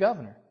that for the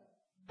governor.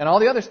 And all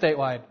the other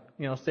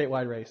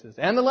statewide races.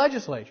 And the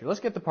legislature.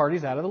 Let's get the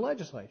parties out of the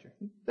legislature.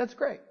 That's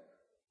great.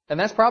 And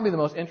that's probably the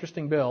most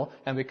interesting bill.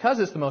 And because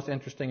it's the most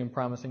interesting and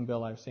promising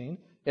bill I've seen,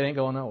 it ain't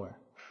going nowhere.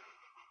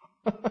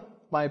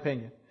 My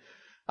opinion.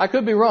 I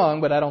could be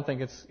wrong, but I don't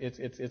think it's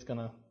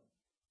gonna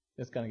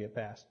get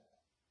passed.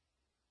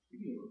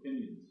 Speaking of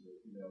opinions,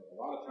 a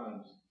lot of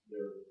times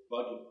their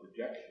budget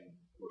projections,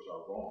 of course,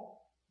 are wrong.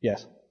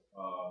 Yes.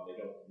 They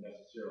don't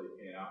necessarily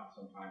pan out.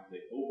 Sometimes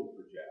they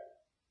overproject,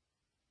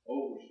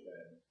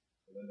 overspend,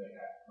 and then they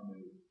have to come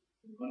in with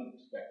an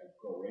unexpected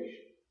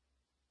proration.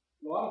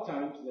 A lot of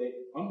times they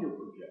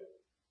underproject,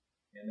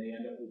 and they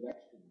end up with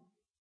extra money.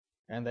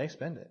 And they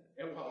spend it.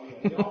 And well,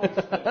 yeah, they always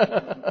spend it.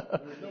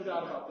 There's no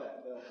doubt about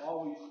that. They'll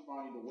always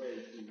find a way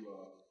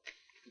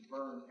to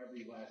burn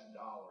every last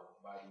dollar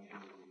by the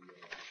end of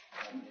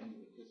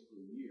the fiscal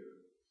year.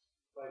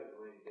 Like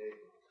a rainy day.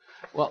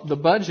 Well, the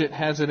budget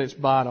has at its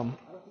bottom.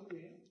 I don't think we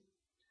have.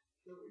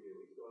 Sure we do.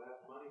 We still have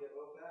money to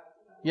go back.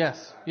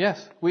 Yes.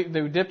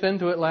 They dipped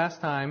into it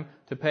last time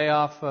to pay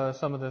off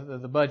some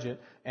of the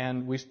budget,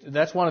 and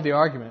that's one of the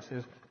arguments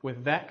is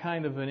with that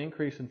kind of an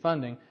increase in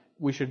funding,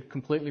 we should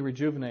completely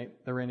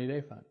rejuvenate the rainy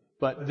day fund.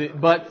 But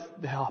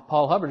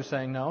Paul Hubbard is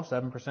saying no,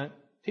 7%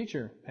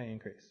 teacher pay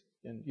increase.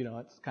 And,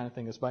 that's the kind of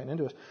thing that's biting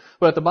into us.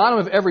 But at the bottom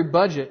of every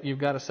budget, you've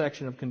got a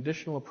section of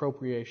conditional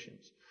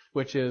appropriations,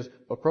 which is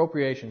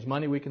appropriations,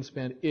 money we can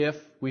spend if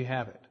we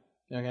have it.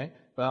 Okay?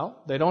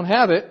 Well, they don't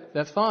have it,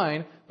 that's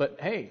fine, but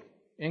hey,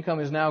 income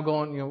is now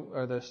going,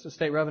 or the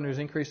state revenue is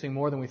increasing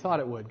more than we thought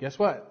it would. Guess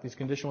what? These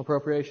conditional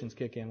appropriations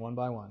kick in one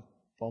by one.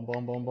 Boom,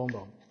 boom, boom, boom,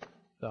 boom.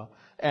 So,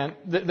 and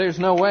there's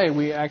no way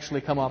we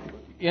actually come up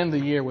in the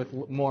year with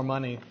more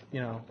money,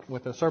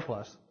 with a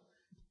surplus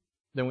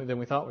than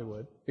we thought we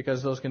would,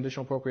 because those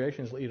conditional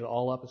appropriations eat it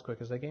all up as quick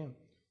as they can.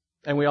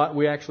 And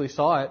we actually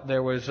saw it.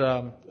 There was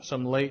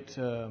some late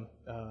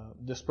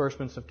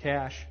disbursements of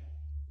cash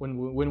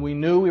when we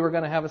knew we were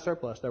going to have a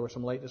surplus. There were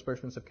some late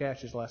disbursements of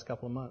cash these last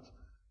couple of months.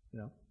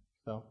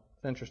 So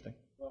it's interesting.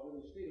 Well,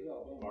 in the state of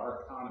Alabama,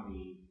 our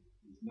economy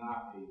is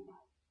not a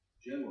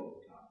general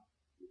economy.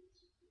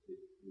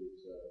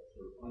 It's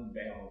sort of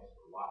unbalanced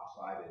or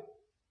lopsided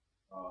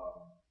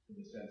in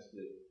the sense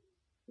that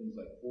things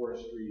like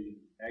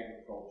forestry,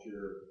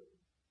 agriculture,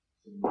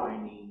 some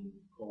mining,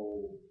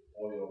 coal,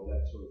 oil,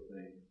 that sort of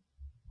thing,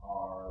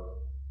 are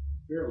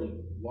fairly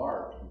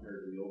large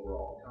compared to the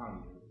overall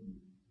economy. If you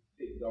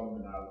take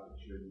government out of the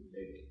picture, you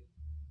take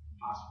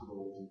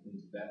hospitals and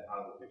things like that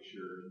out of the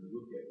picture, and you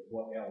look at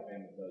what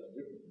Alabama does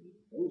differently,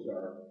 those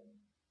are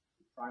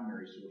the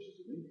primary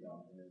sources of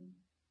income. And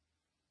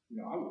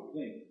I would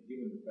think,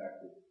 given the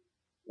fact that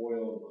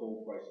oil and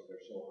coal prices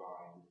are so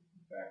high, and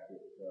the fact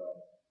that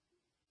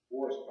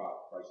forest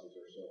prices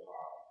are so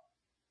high,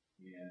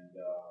 and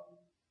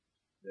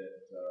that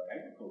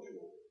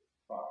agricultural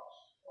products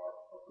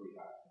are pretty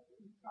high.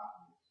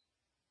 Cotton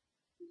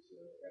is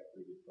at a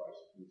pretty good price,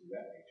 things of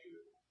that nature.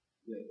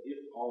 That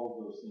if all of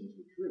those things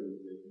were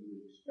true, that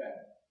you would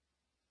expect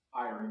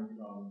higher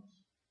incomes,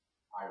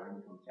 higher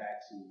income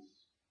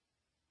taxes,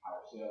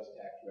 higher sales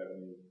tax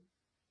revenue,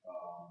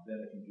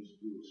 than if you just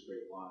drew a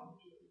straight line,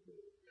 which is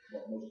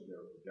what most of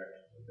their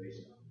projections are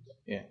based on.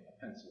 Yeah. A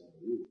pencil and a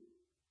ruler.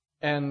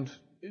 And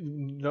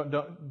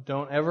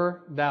don't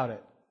ever doubt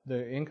it.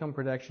 The income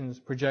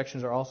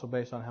projections are also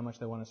based on how much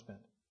they want to spend.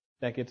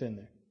 That gets in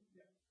there.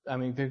 I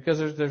mean, because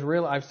there's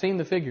real. I've seen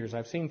the figures.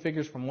 I've seen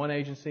figures from one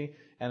agency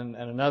and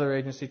another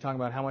agency talking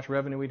about how much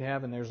revenue we'd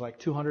have, and there's like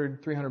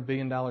 $200, $300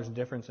 billion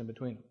difference in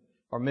between them.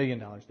 or $1 million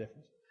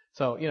difference.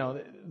 So, you know,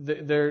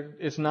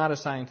 it's not as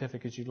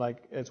scientific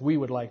as we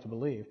would like to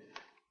believe.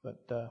 But,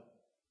 well,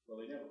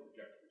 they never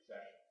project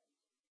recession.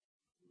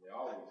 They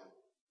always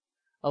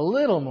a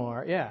little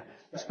more, yeah.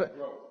 expect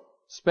growth.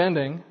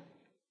 Spending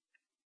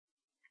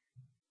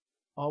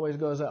always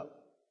goes up.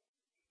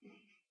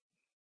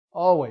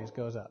 Always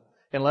goes up.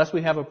 Unless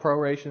we have a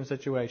proration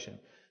situation.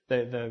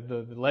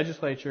 The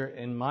legislature,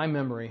 in my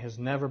memory, has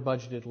never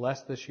budgeted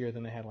less this year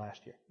than they had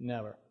last year.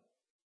 Never.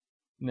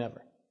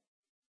 Never.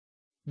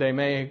 They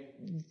may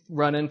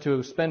run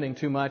into spending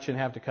too much and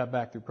have to cut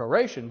back through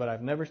proration, but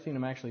I've never seen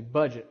them actually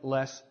budget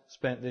less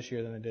spent this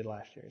year than they did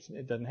last year.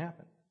 It doesn't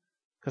happen.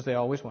 Because they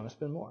always want to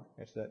spend more.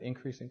 It's that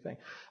increasing thing.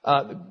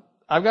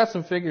 I've got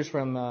some figures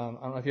from, I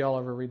don't know if you all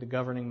ever read the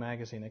Governing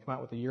magazine. They come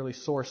out with a yearly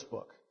source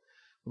book.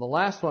 The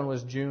last one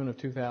was June of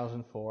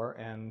 2004,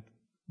 and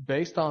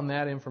based on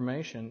that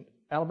information,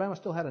 Alabama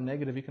still had a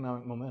negative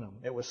economic momentum.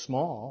 It was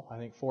small, I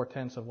think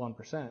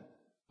 0.4%,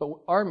 but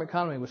our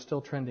economy was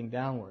still trending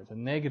downwards, a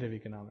negative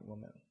economic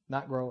momentum,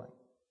 not growing.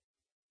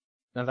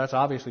 Now that's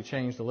obviously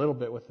changed a little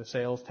bit with the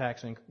sales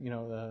tax and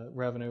the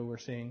revenue we're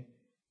seeing,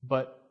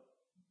 but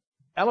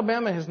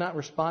Alabama has not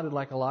responded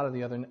like a lot of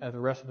the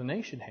rest of the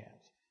nation has.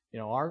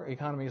 Our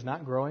economy is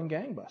not growing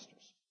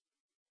gangbusters.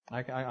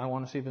 I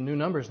want to see the new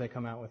numbers they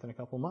come out with in a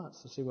couple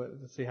months to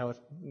see how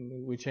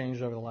we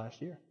changed over the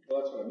last year.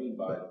 Well, that's what I mean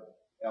by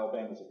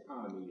Alabama's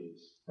economy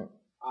is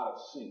out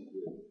of sync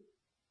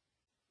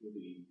with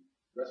the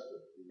rest of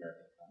the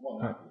American economy.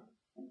 Well, not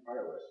the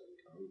entire rest of the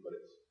economy, but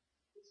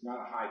it's not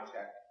a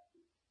high-tech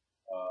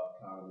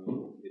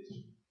economy. It's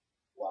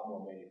a lot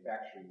more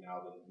manufacturing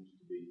now than it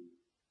used to be.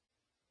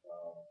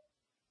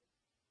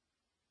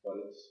 But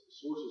its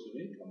sources of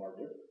income are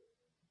different.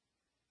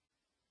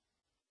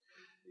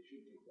 They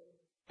should take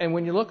that. And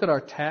when you look at our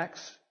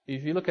tax,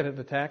 if you look at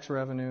the tax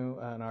revenue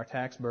and our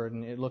tax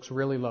burden, it looks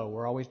really low.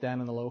 We're always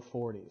down in the low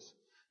 40s.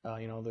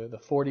 The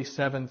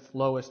 47th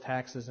lowest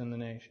taxes in the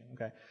nation.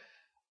 Okay,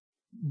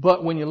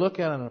 but when you look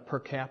at it on a per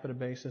capita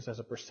basis as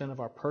a percent of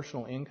our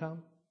personal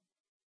income,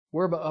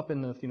 we're up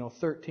in the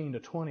 13 to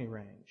 20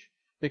 range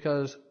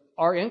because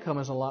our income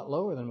is a lot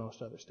lower than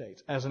most other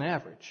states as an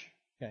average.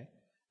 Okay,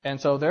 and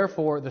so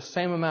therefore the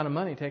same amount of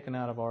money taken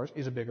out of ours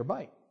is a bigger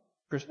bite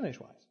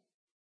percentage-wise.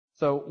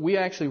 So we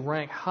actually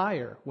rank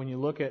higher when you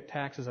look at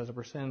taxes as a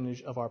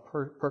percentage of our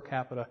per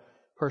capita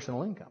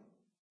personal income.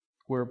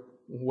 We're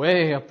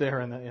way up there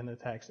in the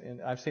tax.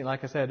 And I've seen,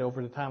 like I said,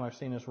 over the time I've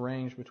seen this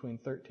range between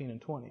 13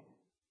 and 20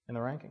 in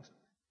the rankings.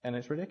 And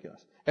it's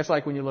ridiculous. It's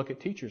like when you look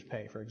at teachers'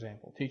 pay, for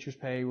example. Teachers'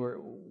 pay,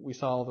 we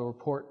saw the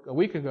report a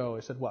week ago.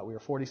 It said, we were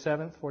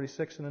 47th,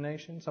 46th in the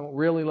nation, somewhat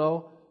really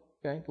low,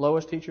 okay,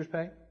 lowest teachers'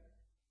 pay.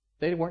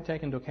 They weren't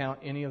taking into account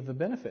any of the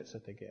benefits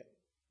that they get.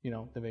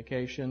 The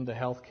vacation, the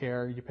health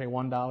care, you pay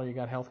 $1, you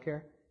got health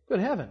care. Good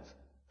heavens.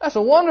 That's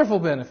a wonderful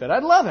benefit.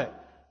 I'd love it,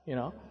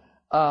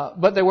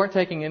 But they weren't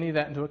taking any of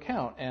that into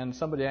account. And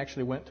somebody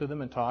actually went to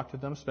them and talked to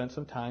them, spent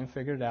some time,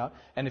 figured it out.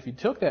 And if you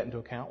took that into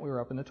account, we were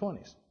up in the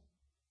 20s.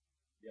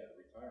 Yeah,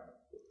 retirement.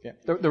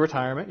 Yeah, the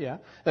retirement, yeah.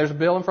 There's a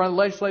bill in front of the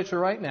legislature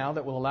right now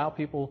that will allow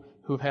people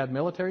who've had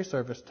military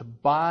service to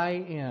buy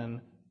in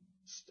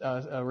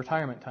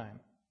retirement time.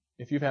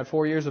 If you've had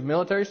 4 years of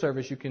military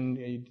service, you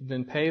can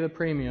then pay the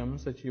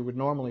premiums that you would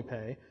normally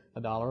pay,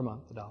 $1 a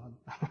month,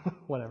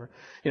 whatever.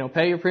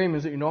 Pay your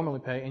premiums that you normally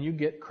pay, and you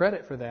get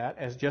credit for that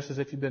just as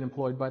if you've been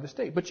employed by the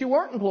state. But you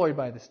weren't employed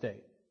by the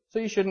state, so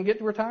you shouldn't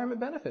get retirement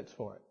benefits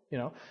for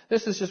it.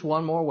 This is just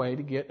one more way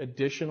to get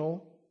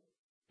additional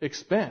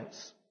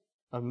expense,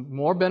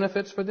 more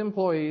benefits for the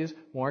employees,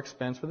 more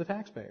expense for the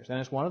taxpayers.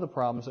 And it's one of the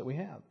problems that we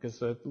have because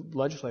the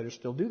legislators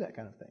still do that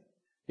kind of thing.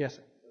 Yes,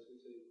 sir.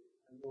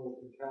 I know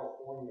in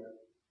California,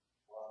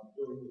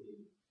 during the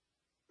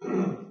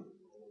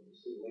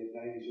late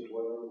 90s or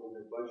whatever, when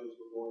their budgets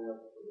were going up,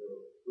 or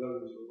their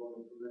revenues were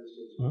going up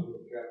tremendously, so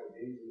the capital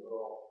gains and it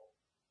all,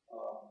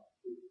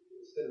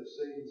 instead of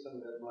saving some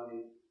of that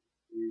money,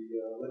 the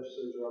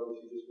legislature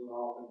obviously just went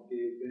off and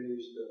gave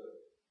bennies to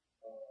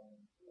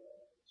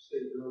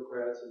state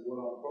bureaucrats and went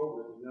on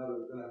programs. Now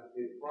they're going to have to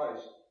pay the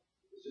price.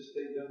 Has this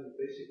state done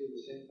basically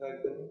the same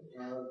type thing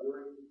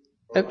during?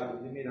 They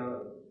may not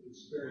have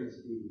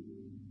experienced the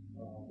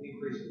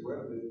increase in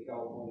revenue that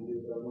California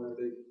did, but I wonder if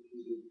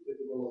is it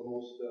typical of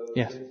most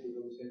yes. states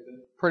doing the same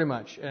thing? Pretty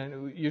much.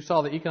 And you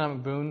saw the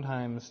economic boom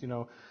times,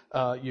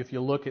 if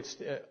you look at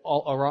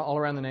all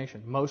around the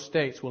nation, most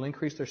states will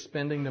increase their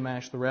spending to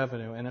match the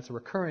revenue, and it's a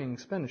recurring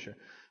expenditure.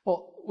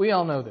 Well, we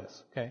all know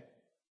this, okay?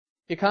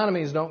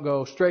 Economies don't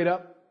go straight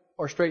up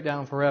or straight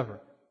down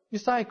forever. You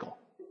cycle,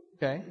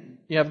 okay?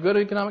 You have good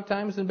economic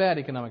times and bad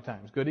economic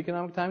times. Good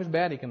economic times,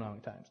 bad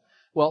economic times.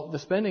 Well, the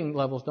spending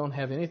levels don't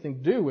have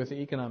anything to do with the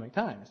economic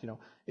times.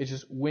 It's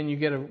just when you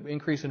get an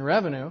increase in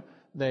revenue,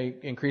 they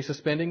increase the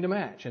spending to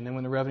match. And then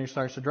when the revenue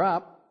starts to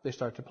drop, they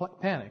start to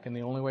panic. And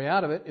the only way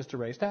out of it is to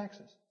raise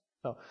taxes.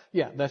 So,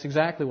 yeah, that's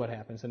exactly what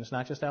happens. And it's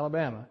not just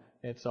Alabama.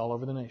 It's all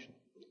over the nation.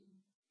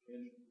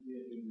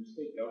 In the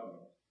state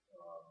government,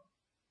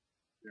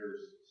 there's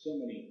so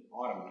many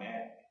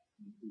automatic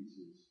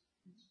increases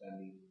in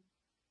spending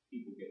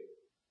people get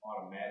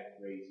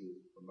automatic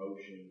raises,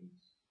 promotions,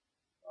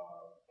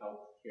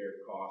 health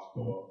care costs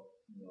go up,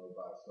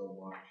 by so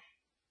much.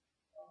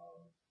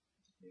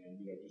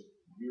 And, just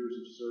years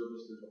of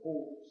service. There's a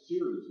whole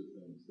series of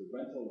things. The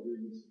rental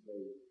agreements that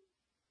they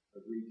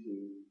agree to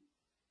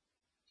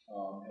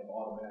have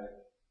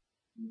automatic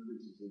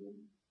increases in them.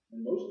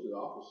 And most of the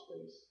office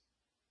space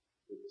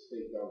that the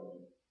state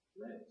government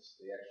rents,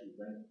 they actually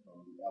rent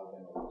from the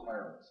Alabama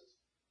retirement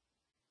system.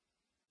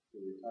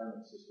 The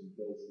retirement system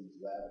builds these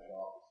lavish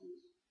offices.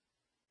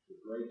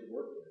 They're great to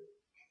work with.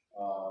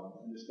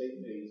 And the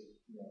state pays,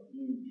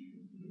 huge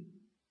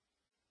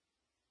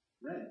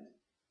rent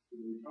for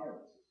the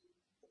retirement system.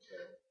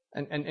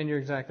 And you're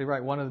exactly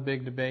right. One of the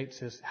big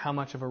debates is how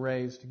much of a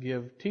raise to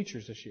give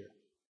teachers this year.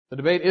 The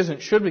debate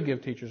isn't should we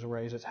give teachers a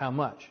raise, it's how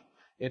much.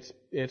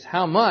 It's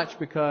how much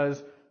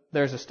because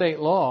there's a state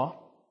law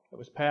that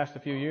was passed a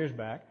few years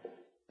back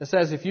that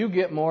says if you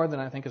get more than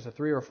I think is a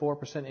 3 or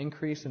 4%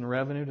 increase in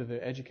revenue to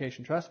the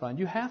Education Trust Fund,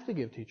 you have to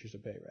give teachers a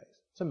pay raise.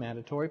 It's a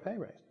mandatory pay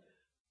raise.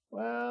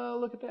 Well,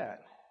 look at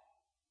that.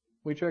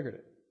 We triggered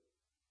it.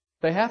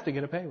 They have to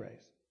get a pay raise.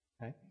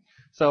 Okay?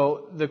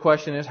 So the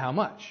question is how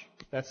much?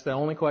 That's the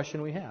only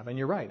question we have. And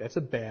you're right, that's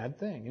a bad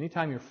thing.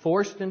 Anytime you're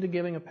forced into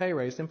giving a pay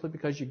raise simply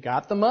because you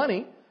got the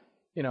money,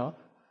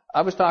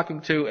 I was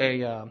talking to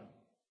a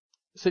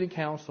city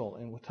council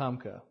in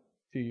Wetumpka a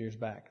few years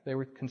back. They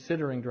were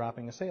considering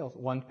dropping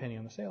 1 penny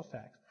on the sales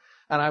tax.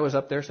 And I was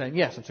up there saying,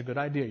 yes, it's a good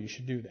idea, you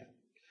should do that.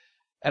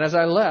 And as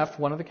I left,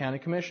 one of the county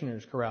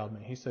commissioners corralled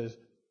me. He says,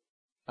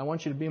 I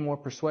want you to be more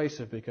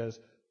persuasive because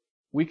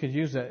we could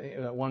use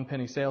that 1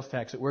 penny sales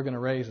tax that we're going to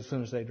raise as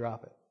soon as they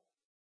drop it.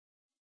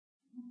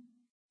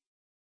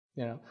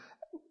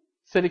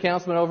 City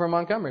councilman over in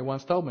Montgomery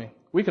once told me,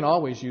 we can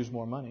always use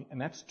more money. And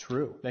that's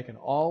true. They can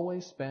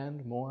always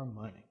spend more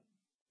money.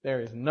 There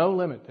is no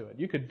limit to it.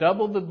 You could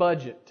double the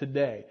budget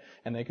today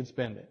and they could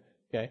spend it.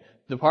 Okay?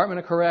 Department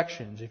of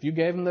Corrections, if you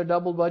gave them their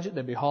double budget,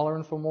 they'd be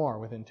hollering for more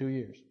within 2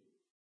 years.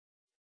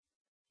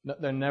 No,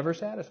 they're never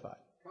satisfied.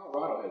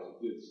 Colorado has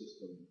a good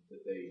system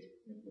that they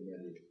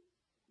implemented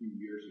a few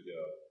years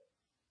ago.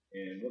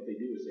 And what they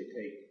do is they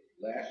take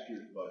last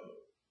year's budget,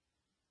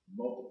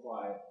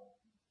 multiply it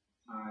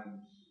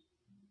times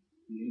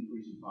the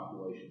increase in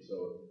population.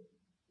 So if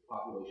the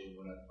population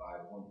went up by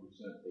 1%,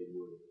 they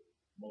would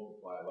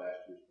multiply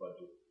last year's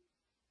budget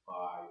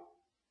by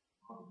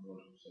 101%.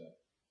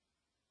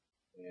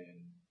 And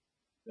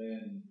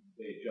then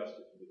they adjust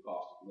it to the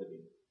cost of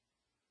living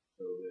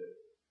so that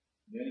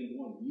in any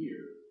one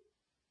year,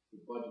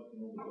 the budget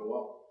can only go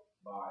up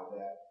by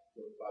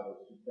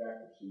those two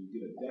factors. So you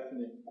get a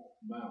definite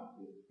amount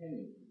with a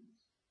penny increase.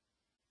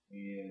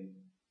 And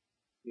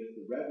if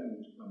the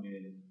revenues come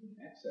in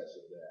excess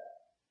of that,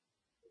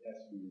 it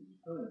has to be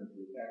returned to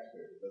the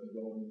taxpayer. It doesn't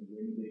go into the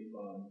rainy day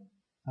fund.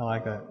 I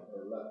like that.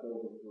 Or left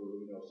over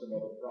for some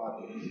other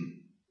projects.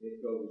 It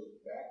goes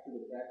back to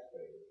the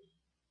taxpayers,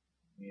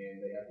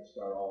 and they have to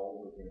start all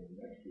over again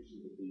next year.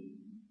 So that the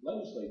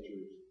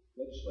legislators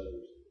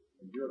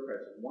and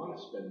bureaucrats want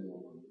to spend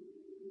more money,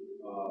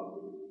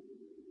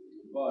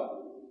 but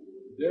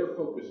they're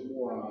focused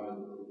more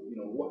on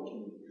what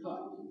can we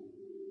cut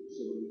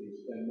so that we can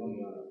spend money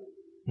on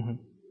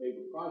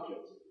favorite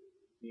projects.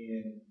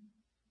 And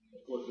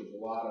of course, there's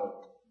a lot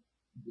of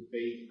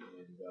debate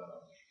and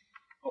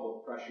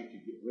public pressure to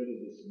get rid of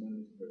this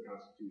amendment to their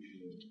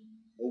Constitution and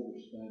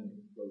overspend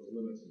those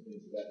limits and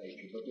things of that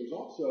nature. But there's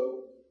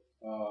also,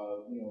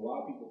 a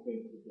lot of people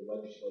think that the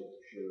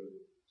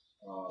legislature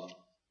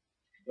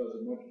does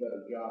a much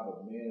better job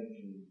of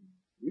managing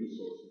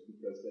resources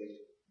because they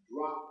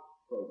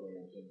drop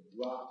programs and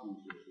drop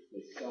resources.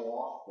 They sell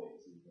off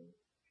things even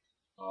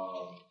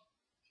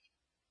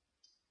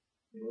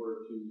in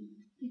order to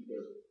keep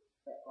their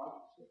pet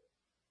projects going.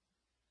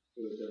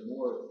 So that they're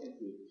more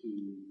attentive to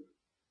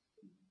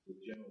the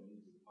general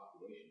needs of the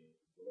population,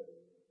 whatever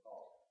you want to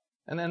call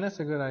it. And that's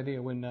a good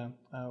idea. When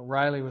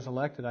Riley was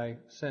elected, I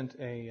sent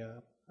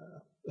a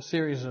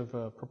series of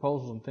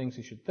proposals and things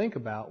he should think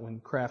about when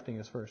crafting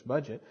his first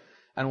budget.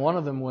 And one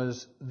of them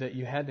was that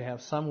you had to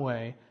have some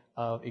way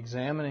of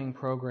examining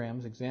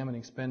programs,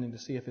 examining spending to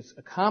see if it's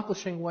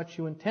accomplishing what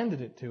you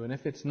intended it to. And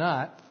if it's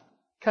not,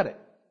 cut it.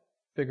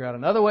 Figure out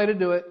another way to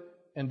do it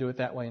and do it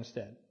that way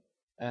instead.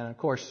 And of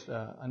course,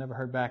 I never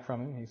heard back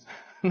from him. He's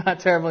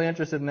not terribly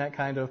interested in that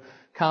kind of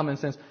common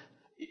sense.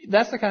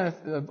 That's the kind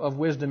of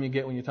wisdom you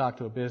get when you talk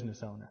to a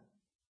business owner.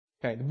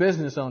 Okay, the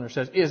business owner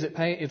says,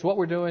 is what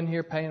we're doing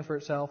here paying for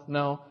itself?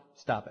 No,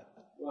 stop it.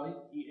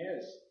 Well, he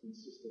has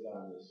insisted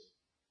on this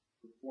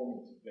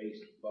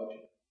performance-based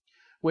budget.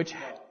 Which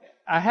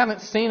I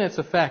haven't seen its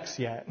effects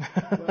yet.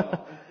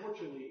 Well,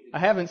 unfortunately... I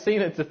haven't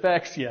seen its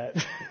effects yet.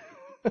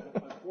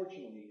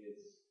 Unfortunately,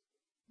 it's,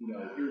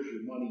 here's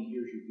your money,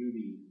 here's your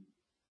duty,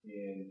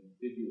 and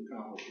did you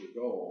accomplish your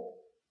goal?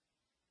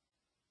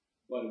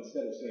 But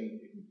instead of saying,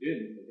 if you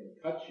didn't, they're going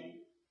to cut you.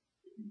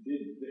 If you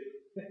didn't,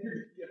 they're going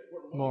to get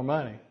more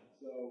money.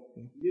 So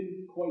You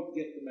didn't quite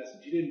get the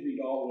message. You didn't read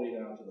all the way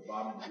down to the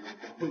bottom of your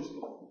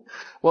proposal.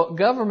 Well,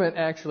 government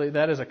actually,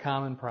 that is a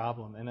common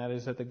problem, and that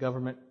is that the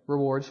government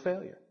rewards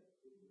failure.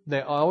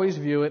 They always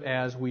view it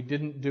as we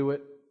didn't do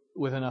it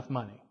with enough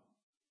money.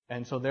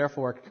 And so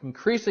therefore,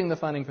 increasing the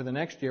funding for the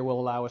next year will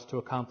allow us to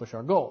accomplish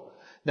our goal.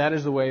 That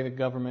is the way the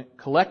government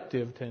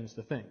collective tends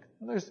to think.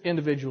 There's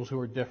individuals who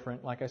are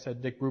different. Like I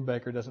said, Dick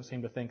Brubaker doesn't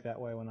seem to think that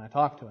way when I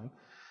talk to him.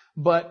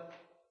 But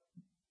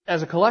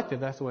as a collective,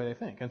 that's the way they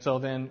think. And so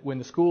then when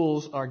the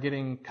schools are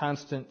getting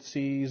constant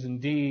C's and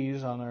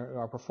D's on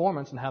our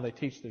performance and how they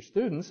teach their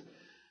students,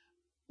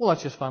 well,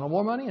 let's just funnel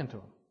more money into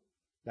them.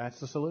 That's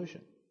the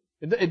solution.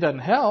 It doesn't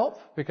help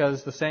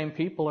because the same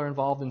people are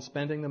involved in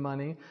spending the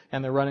money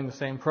and they're running the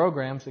same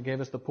programs that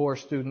gave us the poor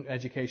student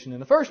education in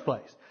the first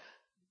place.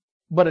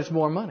 But it's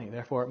more money,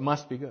 therefore it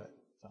must be good.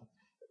 So,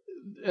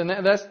 and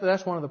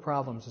that's one of the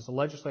problems is the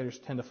legislators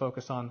tend to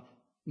focus on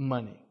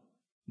money,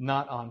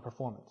 not on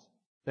performance.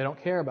 They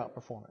don't care about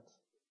performance.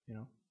 You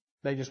know,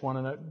 they just want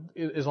to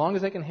know, as long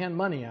as they can hand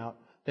money out,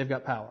 they've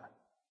got power.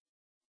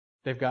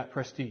 They've got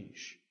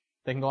prestige.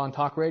 They can go on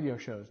talk radio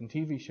shows and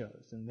TV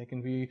shows, and they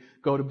can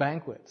go to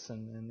banquets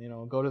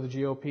and go to the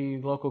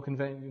GOP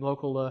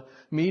local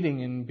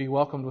meeting and be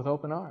welcomed with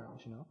open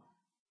arms. You know.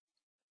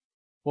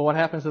 Well, what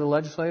happens to the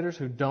legislators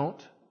who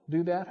don't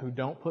do that, who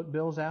don't put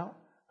bills out,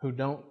 who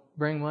don't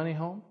bring money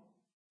home?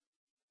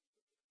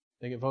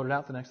 They get voted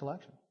out the next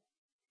election.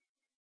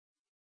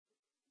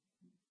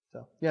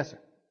 So, yes, sir.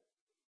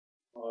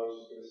 Well, I was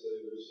just going to say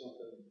there's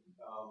something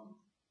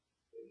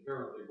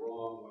inherently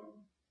wrong when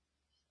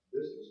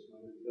business,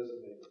 when it doesn't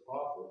make a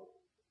profit,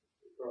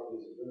 it probably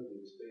isn't going to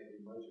be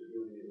expanding much or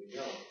doing anything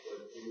else.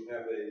 But when you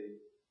have a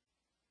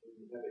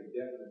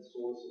definite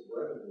source of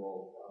revenue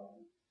all the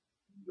time,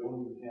 you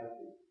don't even have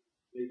to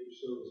make your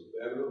service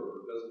better,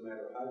 or it doesn't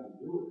matter how you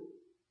do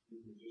it.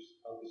 You're just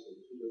obviously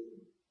two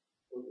different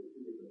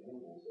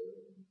animals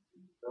there.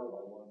 You tell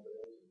by one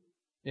thing.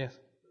 Yes.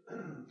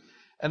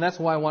 And that's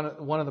why one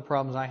of the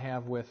problems I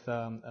have with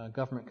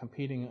government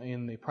competing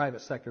in the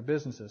private sector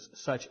businesses,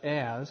 such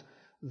as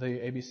the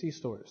ABC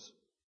stores.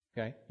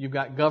 Okay, you've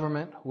got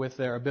government with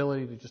their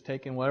ability to just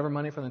take in whatever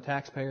money from the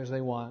taxpayers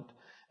they want,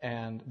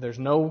 and there's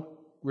no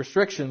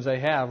restrictions they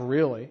have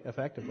really,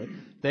 effectively.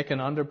 They can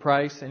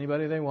underprice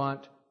anybody they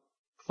want,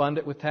 fund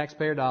it with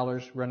taxpayer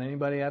dollars, run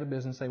anybody out of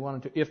business they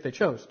wanted to, if they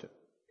chose to.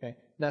 Okay,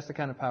 that's the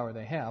kind of power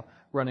they have,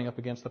 running up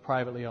against the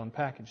privately owned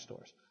package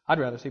stores. I'd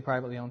rather see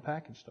privately owned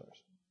package stores.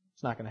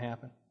 It's not going to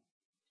happen.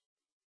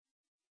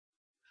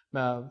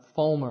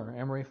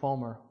 Emery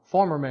Fulmer,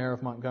 former mayor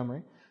of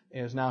Montgomery,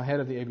 is now head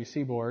of the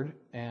ABC board,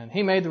 and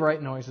he made the right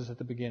noises at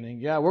the beginning.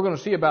 Yeah, we're going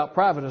to see about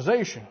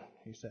privatization,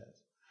 he says.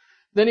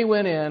 Then he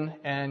went in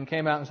and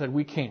came out and said,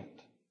 we can't.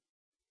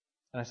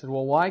 And I said,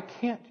 well, why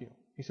can't you?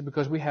 He said,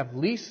 because we have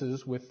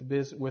leases with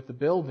the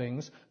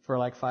buildings for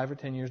like 5 or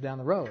 10 years down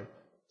the road.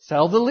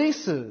 Sell the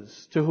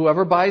leases to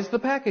whoever buys the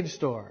package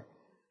store.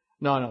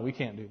 No, we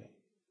can't do that.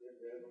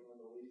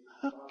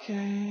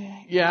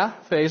 Okay. Yeah,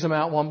 phase them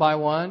out one by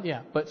one.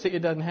 Yeah, but see, it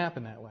doesn't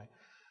happen that way.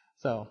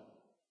 So,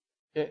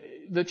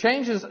 the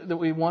changes that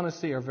we want to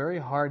see are very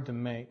hard to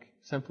make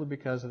simply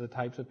because of the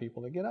types of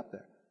people that get up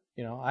there.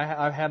 You know,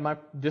 I've had my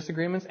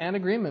disagreements and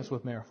agreements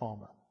with Mayor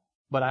Fulmer,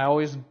 but I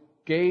always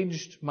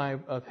gauged my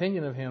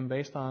opinion of him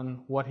based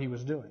on what he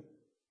was doing.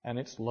 And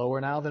it's lower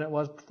now than it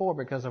was before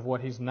because of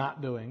what he's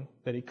not doing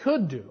that he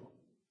could do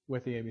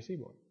with the ABC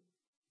board.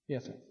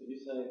 Yes, sir. Did you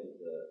say that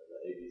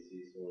the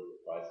ABC stores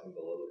are pricing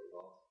below their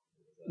cost?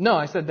 No,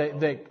 I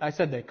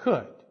said they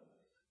could.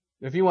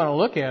 If you want to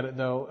look at it,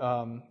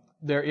 though,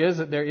 there is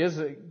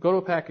go to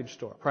a package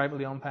store,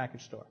 privately owned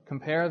package store.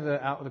 Compare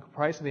the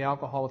price of the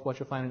alcohol with what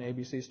you'll find in an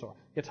ABC store.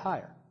 It's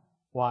higher.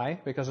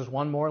 Why? Because there's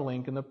one more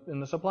link in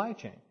the supply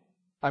chain.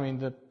 I mean,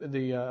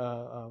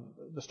 the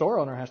store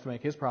owner has to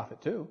make his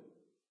profit too.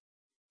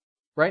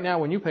 Right now,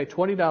 when you pay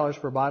 $20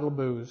 for a bottle of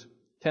booze,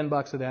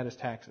 $10 of that is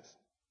taxes.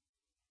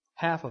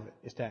 Half of it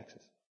is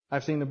taxes.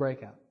 I've seen the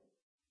breakout.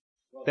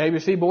 The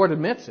ABC board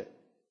admits it.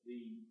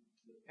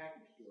 The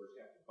package stores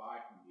have to buy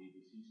from the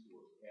ABC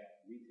stores at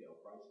retail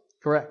prices.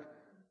 Correct.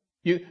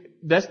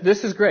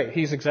 This is great.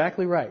 He's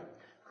exactly right.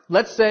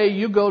 Let's say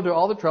you go to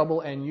all the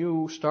trouble and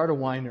you start a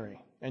winery.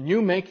 And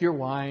you make your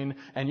wine,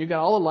 and you got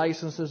all the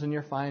licenses and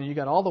you're fine, and you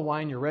got all the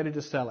wine, you're ready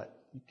to sell it.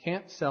 You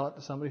can't sell it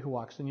to somebody who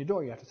walks in your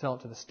door. You have to sell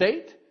it to the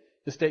state.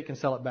 The state can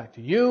sell it back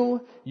to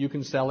you. You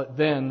can sell it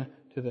then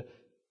to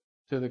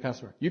the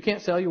customer. You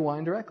can't sell your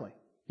wine directly.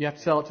 You have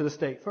to sell it to the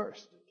state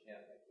first.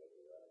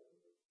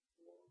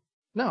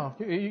 No,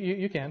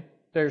 you can.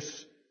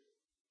 There's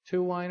 3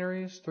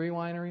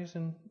 wineries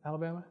in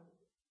Alabama.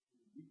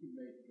 You can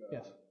make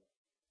yes.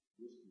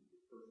 whiskey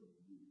for personal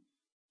use.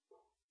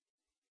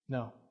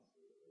 No.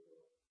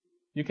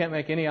 You can't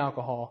make any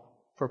alcohol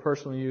for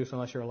personal use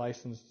unless you're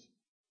licensed.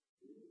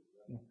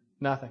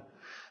 Nothing.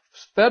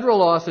 Federal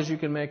law says you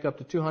can make up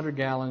to 200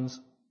 gallons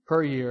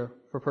per year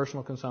for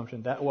personal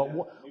consumption.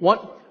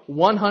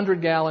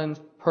 100 gallons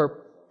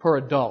per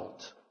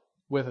adult.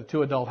 With a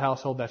 2-adult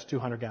household, that's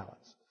 200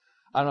 gallons.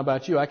 I don't know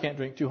about you, I can't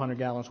drink 200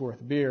 gallons worth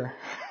of beer.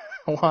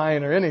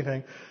 wine or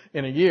anything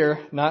in a year,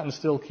 not and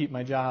still keep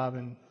my job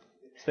and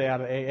stay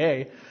out of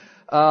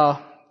AA.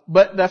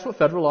 But that's what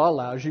federal law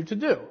allows you to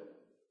do.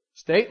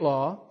 State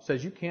law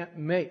says you can't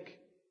make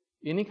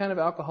any kind of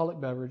alcoholic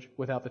beverage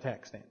without the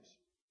tax stamps.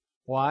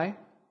 Why?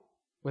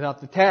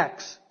 Without the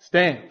tax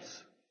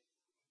stamps.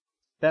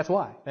 That's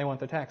why. They want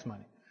the tax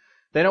money.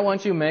 They don't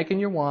want you making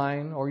your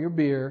wine or your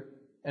beer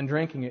and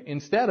drinking it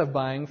instead of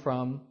buying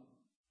from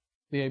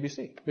the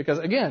ABC. Because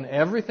again,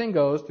 everything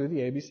goes through the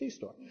ABC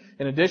store.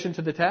 In addition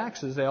to the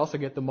taxes, they also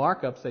get the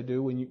markups they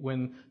do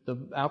when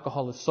the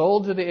alcohol is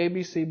sold to the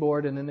ABC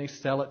board and then they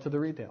sell it to the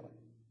retailer.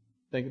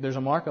 There's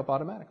a markup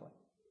automatically.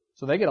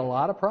 So they get a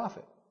lot of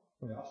profit.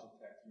 They also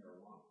tax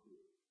marijuana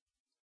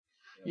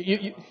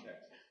too.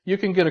 You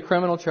can get a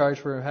criminal charge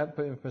for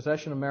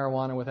possession of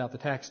marijuana without the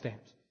tax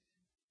stamps.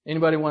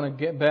 Anybody want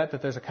to bet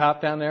that there's a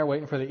cop down there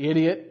waiting for the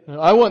idiot?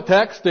 I want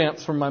tax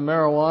stamps for my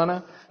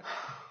marijuana.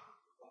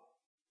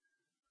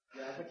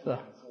 So,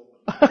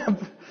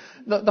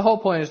 the whole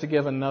point is to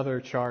give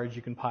another charge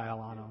you can pile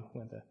on them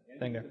with the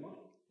thing there.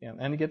 Yeah,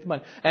 and to get the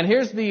money. And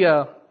here's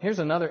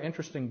another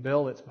interesting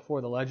bill that's before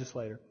the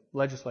legislature.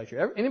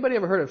 Anybody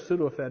ever heard of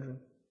pseudoephedrine?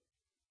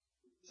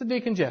 It's a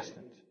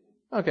decongestant.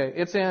 Okay,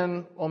 it's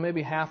in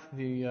maybe half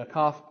the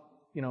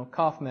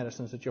cough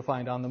medicines that you'll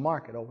find on the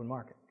market, open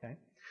market. Okay,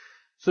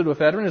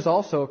 pseudoephedrine is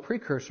also a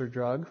precursor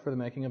drug for the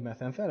making of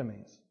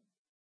methamphetamines.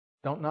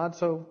 Don't nod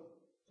so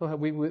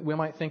we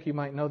might think you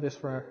might know this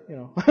for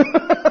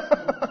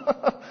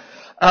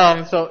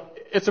so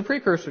it's a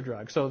precursor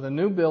drug. So the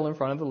new bill in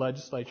front of the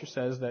legislature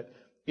says that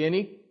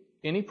any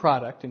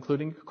product,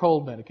 including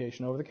cold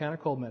medication, over-the-counter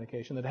cold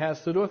medication, that has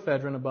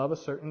pseudoephedrine above a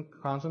certain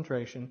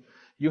concentration,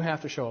 you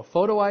have to show a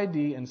photo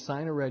ID and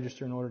sign a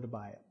register in order to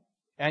buy it.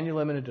 And you're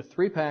limited to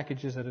 3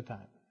 packages at a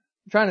time.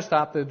 I'm trying to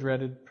stop the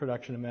dreaded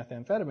production of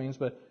methamphetamines,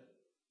 but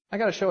I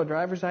got to show a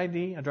driver's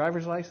ID, a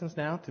driver's license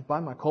now to buy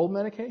my cold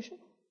medication?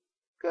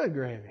 Good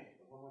gravy.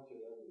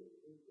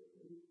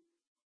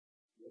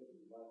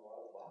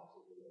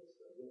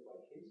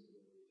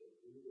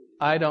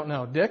 I don't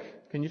know.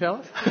 Dick, can you tell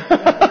us?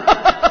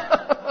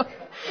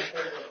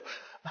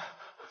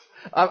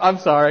 I'm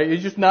sorry. You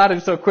just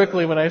nodded so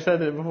quickly when I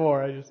said it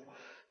before. I just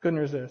couldn't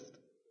resist.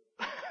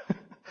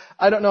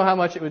 I don't know how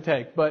much it would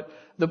take, but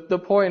the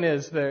point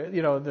is they're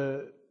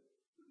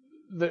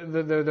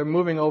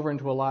moving over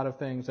into a lot of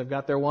things. They've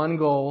got their one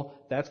goal.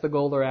 That's the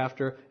goal they're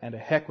after, and to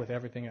heck with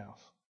everything else.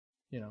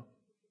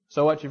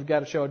 So what? You've got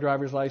to show a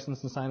driver's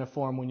license and sign a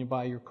form when you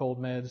buy your cold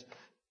meds.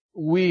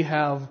 We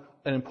have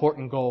an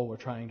important goal we're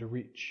trying to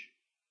reach,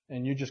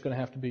 and you're just going to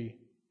have to be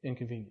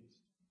inconvenienced.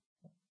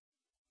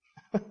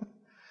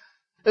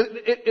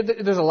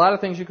 There's a lot of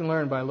things you can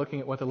learn by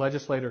looking at what the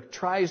legislator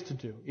tries to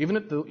do. Even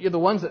if the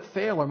ones that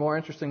fail are more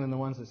interesting than the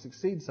ones that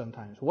succeed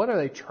sometimes. What are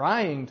they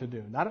trying to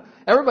do?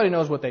 Everybody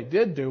knows what they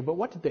did do, but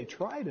what did they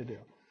try to do?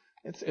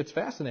 It's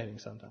fascinating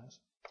sometimes.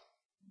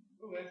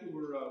 Well, actually,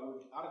 we're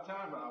out of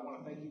time. I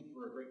want to thank you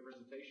for a great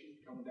presentation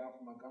coming down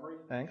from Montgomery.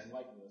 Thanks. And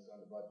enlightening us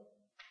on the budget.